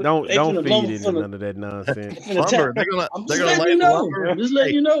finna get Don't feed lumber into finna, none of that nonsense. finna tap. Lumber. I'm They're just gonna letting lay you the know. lumber. I'm just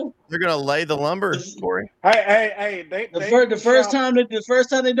letting you know. They're gonna lay the lumber, Corey. Hey, The first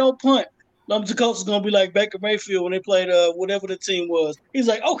time they don't punt, Lumber coach is gonna be like Baker Mayfield when they played whatever the team was. He's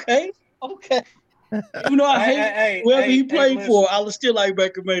like, okay. Even though I hate whoever he played listen, for, I was still like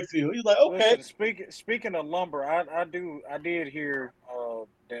Baker Mayfield. He's like, okay. Listen, speaking of lumber, I did hear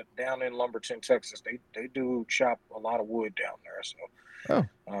that down in Lumberton, Texas, they do chop a lot of wood down there. So,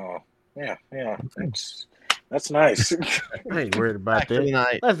 yeah, that's nice. I ain't worried about that.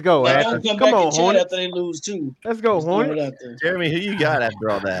 Tonight. Let's go, Like, Athens. don't come Come back on, and chat Hornets. after they lose too. Let's go, Hornets. Jeremy, who you got after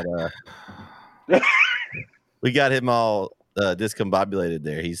all that? We got him all discombobulated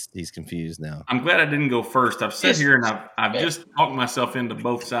there. He's confused now. I'm glad I didn't go first. I've sat here and I've just talked myself into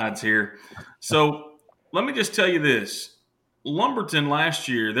both sides here. So let me just tell you this. Lumberton last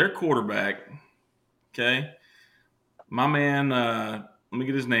year, their quarterback, okay, my man, let me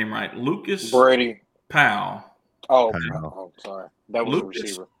get his name right. Lucas Brady Powell. Oh, sorry. That was a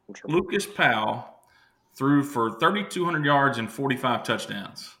receiver. Lucas Powell threw for 3,200 yards and 45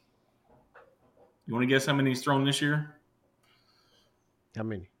 touchdowns. You want to guess how many he's thrown this year? How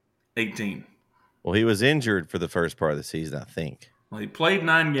many? 18. Well, he was injured for the first part of the season, I think. Well, he played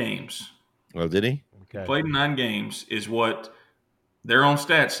 9 games. Oh, did he? Okay. He played 9 games is what their own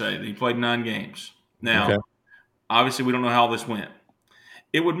stats say. That he played 9 games. Now, obviously, we don't know how this went.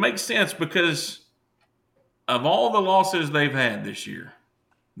 It would make sense because of all the losses they've had this year,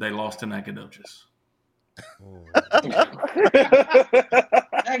 they lost to Nacogdoches.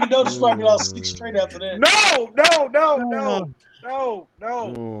 Nacogdoches probably lost 6 straight after that. No. Let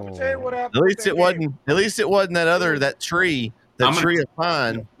me tell you what happened. At least it wasn't that tree of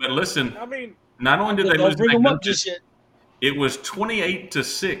pine. But listen, I mean, not only did they lose bring them up just yet. It was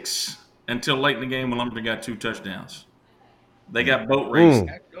 28-6 until late in the game when Lumberton got 2 touchdowns. They got boat raced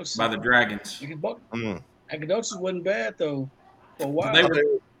by the Dragons. Nacogdoches wasn't bad though for a while. They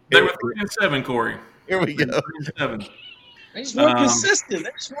were 3-7, Corey. Here we go. 3-7. They just weren't consistent.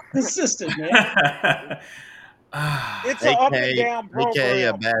 Man. It's an up and down program. AKA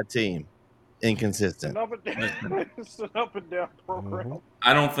a bad team. Inconsistent. It's an up and down program.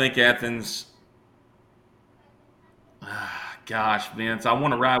 I don't think Athens. Gosh, Vince, I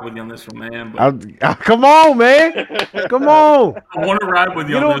want to ride with you on this one, man. But come on, man. Come on. I want to ride with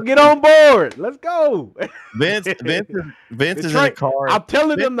you. Get on board. Let's go. Vince is in a car. I'm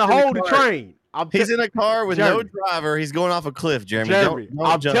telling them to hold the train. He's in a car with no driver. He's going off a cliff, Jeremy.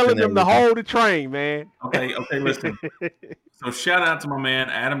 I'm telling them to hold the train, man. Okay, listen. So shout out to my man,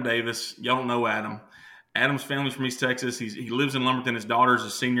 Adam Davis. Y'all don't know Adam. Adam's family's from East Texas. He lives in Lumberton. His daughter's a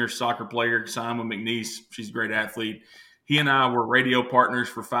senior soccer player, signed with McNeese. She's a great athlete. He and I were radio partners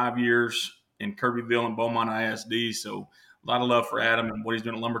for 5 years in Kirbyville and Beaumont ISD. So a lot of love for Adam and what he's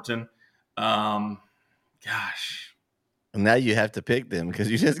doing at Lumberton. Gosh. And now you have to pick them because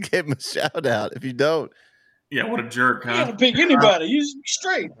you just gave him a shout out. If you don't. Yeah, what a jerk, huh? You don't pick anybody. You just be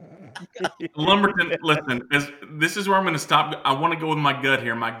straight. Lumberton, listen, this is where I'm going to stop. I want to go with my gut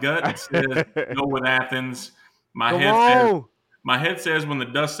here. My gut says go with Athens. My head says when the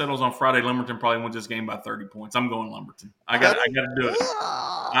dust settles on Friday, Lumberton probably wins this game by 30 points. I'm going Lumberton. I got to do it.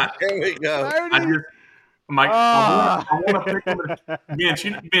 There we go. I want to pick them.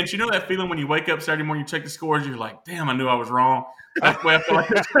 Vince, you know that feeling when you wake up Saturday morning, you check the scores, you're like, damn, I knew I was wrong. That's the way I feel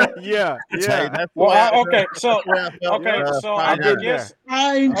like it's Yeah. I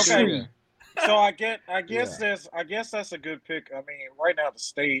guess that's a good pick. I mean, right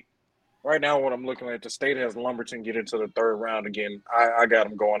now what I'm looking at, the state has Lumberton get into the 3rd round again. I got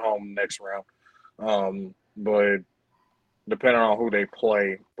them going home next round. But depending on who they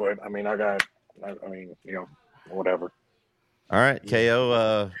play, but I mean, whatever. All right,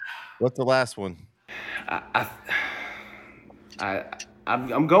 KO. What's the last one?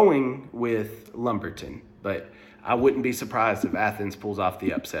 I'm going with Lumberton, but I wouldn't be surprised if Athens pulls off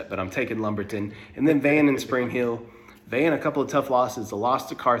the upset. But I'm taking Lumberton, and then Van and Spring Hill. Van, a couple of tough losses. A loss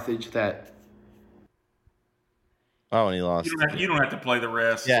to Carthage that. Oh, and he lost. You don't have to play the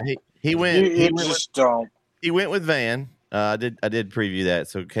rest. Yeah, he went. He went with Van. I did preview that.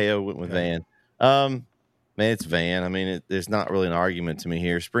 So KO went with Van. Man, it's Van. I mean, there's not really an argument to me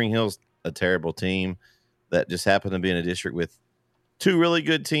here. Spring Hill's a terrible team that just happened to be in a district with two really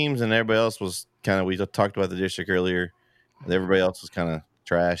good teams, and everybody else was kind of. We talked about the district earlier, and everybody else was kind of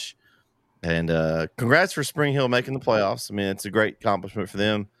trash. And congrats for Spring Hill making the playoffs. I mean, it's a great accomplishment for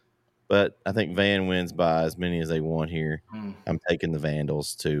them. But I think Van wins by as many as they want here. I'm taking the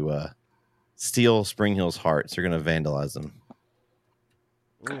Vandals to steal Spring Hill's hearts. They're going to vandalize them.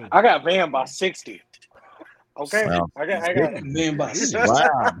 I got Van by 60. Okay, wow. I got Van by 60.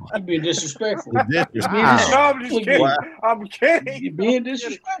 Wow, you're being disrespectful. wow. No, I'm just kidding. Wow. I'm kidding. You're being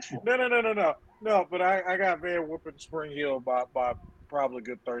disrespectful. No, but I got Van whooping Spring Hill by probably a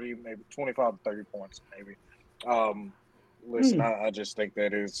good 30, maybe 25 to 30 points, maybe. Listen, I just think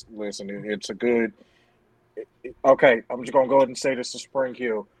that is. Listen, it's a good. Okay, I'm just gonna go ahead and say this to Spring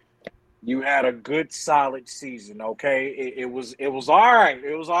Hill. You had a good, solid season. Okay, it was all right.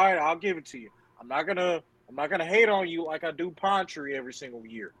 It was all right. I'll give it to you. I'm not gonna hate on you like I do Pine Tree every single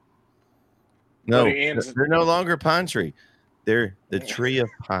year. No, they're no longer Pine Tree. They're the Tree of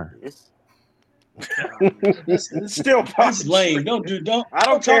Pines. It's still that's lame. Don't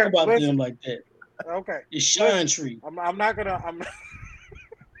talk about them like that. Okay, it's Shine Tree. I'm not gonna.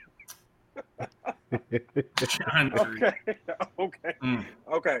 Shine Tree.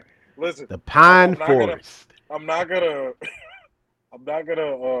 Okay. Listen, the Pine Forest. I'm not gonna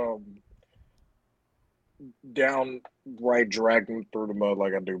downright drag them through the mud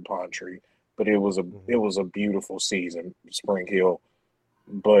like I do Pine Tree. But it was a beautiful season, Spring Hill.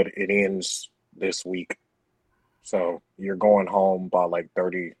 But it ends this week, so you're going home by like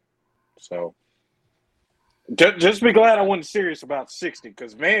 30. So just be glad I wasn't serious about 60,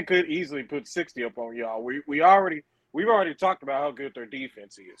 because Van could easily put 60 up on y'all. We've already talked about how good their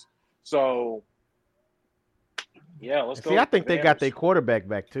defense is. So yeah, let's go. See, I think they got their quarterback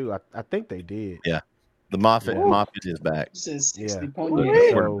back too. I think they did. Yeah, the Moffitt is back. Yeah.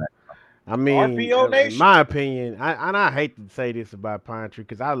 So, I mean, in my opinion, I hate to say this about Pine Tree,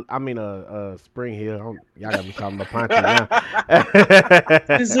 because I mean Spring Hill. Y'all got me talking about Pine Tree now.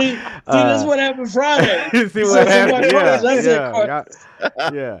 see, that's what happened Friday. See what happened?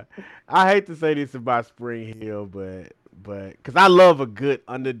 Yeah. I hate to say this about Spring Hill, but because I love a good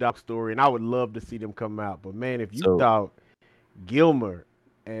underdog story, and I would love to see them come out. But man, if you thought Gilmer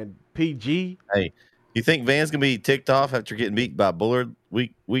and PG, hey. You think Van's gonna be ticked off after getting beat by Bullard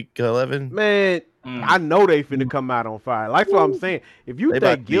week 11? Man, I know they finna come out on fire. Like what I'm saying. If you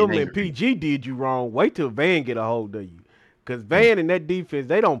think Gilman and PG did you wrong, wait till Van get a hold of you. Because Van and that defense,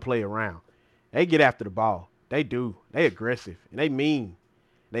 they don't play around. They get after the ball. They do. They aggressive and they mean.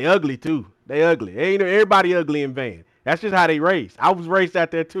 They ugly too. They ugly. Ain't everybody ugly in Van. That's just how they raised. I was raised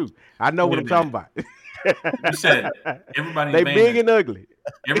out there too. I know what I'm talking about. You said everybody. They big and ugly.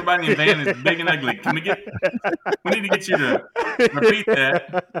 Everybody in Van is big and ugly. We need to get you to repeat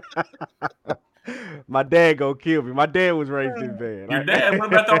that. My dad gonna kill me. My dad was raised in Van. Your dad? What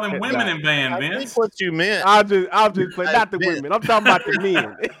about all them women in Van, Vince? I think what you meant. I'll just play, not the women. I'm talking about the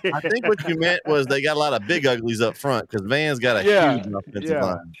men. I think what you meant was they got a lot of big uglies up front, because Van's got a huge offensive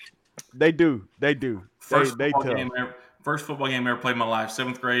line. They do. First football game I ever played in my life,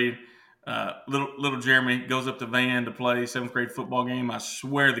 7th grade. Little Jeremy goes up to Van to play 7th grade football game. I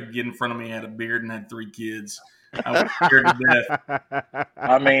swear the kid in front of me had a beard and had 3 kids. I was scared to death.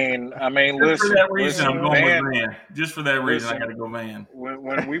 I mean, just for that reason, I'm going with Van. Just for that reason, I got to go Van.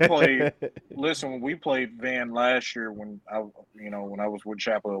 When we played Van last year, when I was with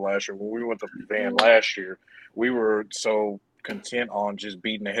Chapel last year, when we went to Van last year, we were so content on just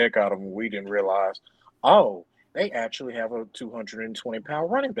beating the heck out of them, we didn't realize, they actually have a 220-pound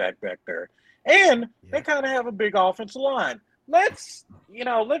running back there, and they kind of have a big offensive line. But we're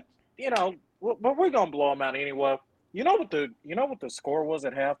gonna blow them out anyway. You know what the score was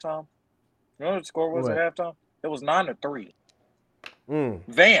at halftime? You know what the score was at halftime? It was 9-3.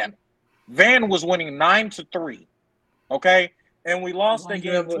 Van was winning 9-3. Okay, and we lost the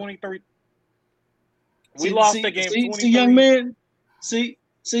game 23. We lost the game 23. See, young man. See,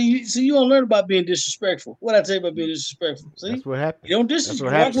 you don't learn about being disrespectful. What I tell you about being disrespectful? See, that's what happened. You don't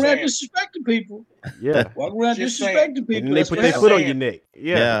walk around disrespecting people. Yeah, walk around disrespecting people. And they put their foot on your neck.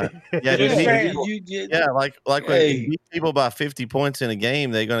 Yeah. Like when you beat people by 50 points in a game,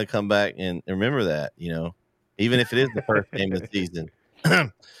 they're going to come back and remember that. Even if it is the first game of the season.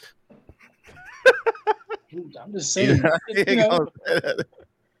 I'm just saying.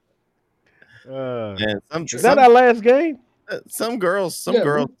 Is that our last game? Some girls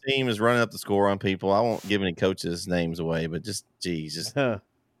team is running up the score on people. I won't give any coaches' names away, but just it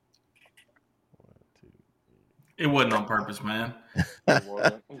wasn't on purpose, man.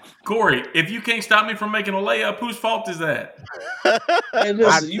 Corey, if you can't stop me from making a layup, whose fault is that? Hey,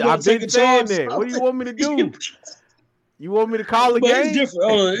 listen, I've been saying that. What do you want me to do? You want me to call the But game? it's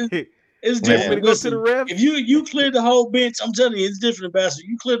different. Hold on. It's You want different. me to go Listen, to the ref? if you cleared the whole bench, I'm telling you, it's different, Ambassador.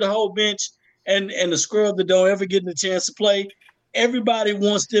 You cleared the whole bench and the scrub that don't ever get a chance to play, everybody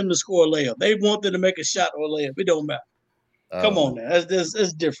wants them to score a layup. They want them to make a shot or a layup. It don't matter. Come on now. That's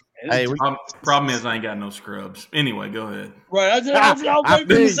different. It's Hey, different. Problem is I ain't got no scrubs. Anyway, go ahead. Right. I was waiting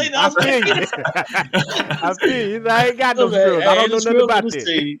for you to say that. I feel you. I ain't got no scrubs. I don't know nothing about this.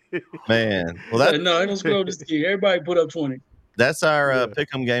 Man. Well, ain't no scrub this team. Everybody put up 20. That's our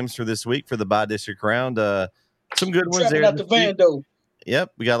pick'em games for this week for the bi-district round. Some good ones there. Out the van, though.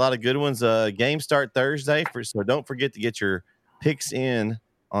 Yep, we got a lot of good ones. Games start Thursday, so don't forget to get your picks in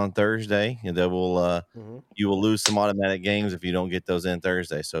on Thursday, and that will you will lose some automatic games if you don't get those in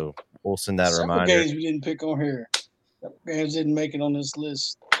Thursday. So we'll send that a reminder. Games we didn't pick on here. Games didn't make it on this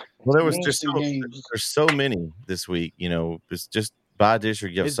list. Well, there's so many this week. You know, it's just by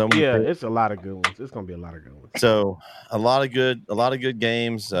district. You have so many. Yeah, it's a lot of good ones. It's gonna be a lot of good ones. So a lot of good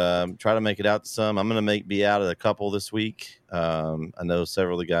games. Try to make it out to some. I'm gonna be out of a couple this week. I know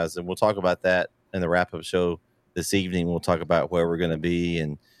several of the guys, and we'll talk about that in the wrap up show this evening. We'll talk about where we're gonna be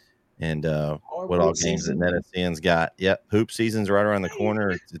and what all games that NETSN's got. Yep, hoop season's right around the corner.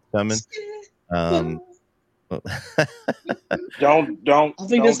 It's coming. Don't. I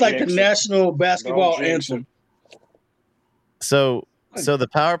think it's like the national basketball anthem. So the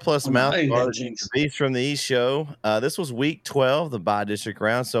Power Plus Mouth Guard, the Beast from the East show. This was week 12, the bi-district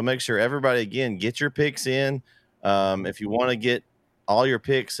round. So make sure everybody, again, get your picks in. If you want to get all your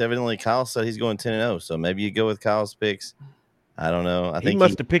picks, evidently Kyle said he's going 10-0. So maybe you go with Kyle's picks. I don't know. I think he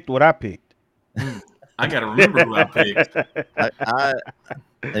must have picked what I picked. I got to remember who I picked. I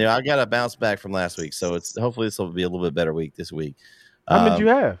got to bounce back from last week. So hopefully this will be a little bit better week this week. How many did you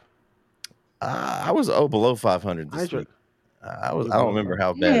have? I was below 500 this week. I don't remember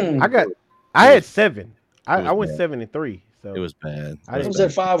how bad. I had 7. I went 7-3. So it was bad. I was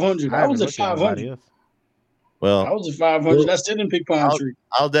at 500. I was at 500. Well, I was at 500. I still didn't pick Pine Tree.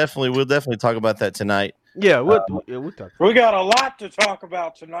 We'll definitely talk about that tonight. Yeah, we'll talk. We got a lot to talk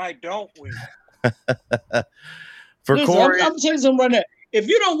about tonight, don't we? Listen, Corey, I'm telling you something right now. If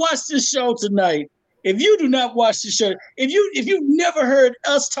you don't watch this show tonight, if you do not watch this show, if you've never heard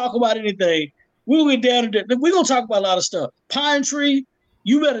us talk about anything, we'll get down to that. We're gonna talk about a lot of stuff. Pine Tree,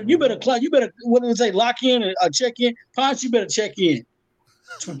 you better what do they say, lock in and check in. Pine Tree better check in.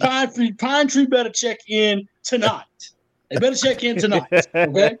 Pine Tree better check in tonight. They better check in tonight.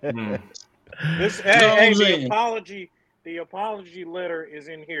 Okay. The apology letter is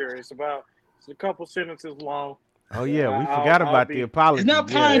in here. It's a couple sentences long. Oh yeah, we forgot about the apology. It's not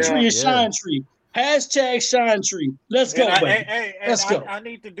Pine Tree, it's Shine Tree. Hashtag Shine Tree. Let's go, baby. Let's go. I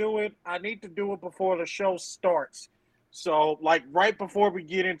need to do it. I need to do it before the show starts. So, like right before we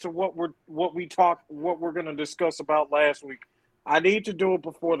get into what we're going to discuss about last week, I need to do it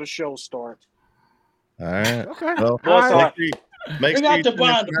before the show starts. All right. Okay. Well, bring out the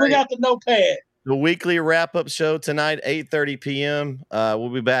binder. Bring out the notepad. The weekly wrap-up show tonight, 8:30 p.m. We'll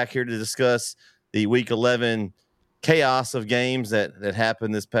be back here to discuss the Week 11 chaos of games that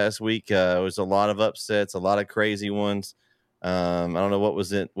happened this past week. It was a lot of upsets, a lot of crazy ones. I don't know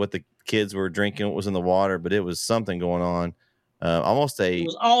what the kids were drinking, what was in the water, but it was something going on. It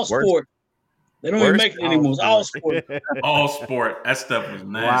was all sport. They don't even make it anymore. It's all sport. All sport. That stuff was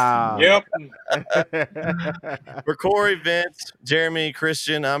nasty. Wow. Yep. For Corey, Vince, Jeremy,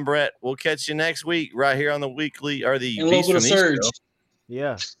 Christian, I'm Brett. We'll catch you next week right here on the weekly or the Beast from the East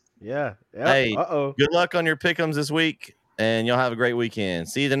show. Yeah. Hey, good luck on your pick'ems this week, and y'all have a great weekend.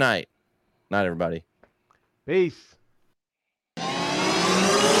 See you tonight. Night, everybody. Peace.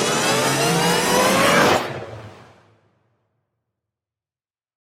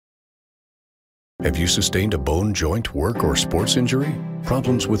 Have you sustained a bone, joint, work, or sports injury?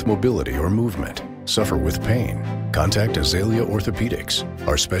 Problems with mobility or movement? Suffer with pain? Contact Azalea Orthopedics.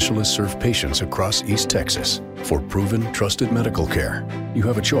 Our specialists serve patients across East Texas. For proven, trusted medical care, you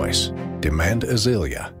have a choice. Demand Azalea.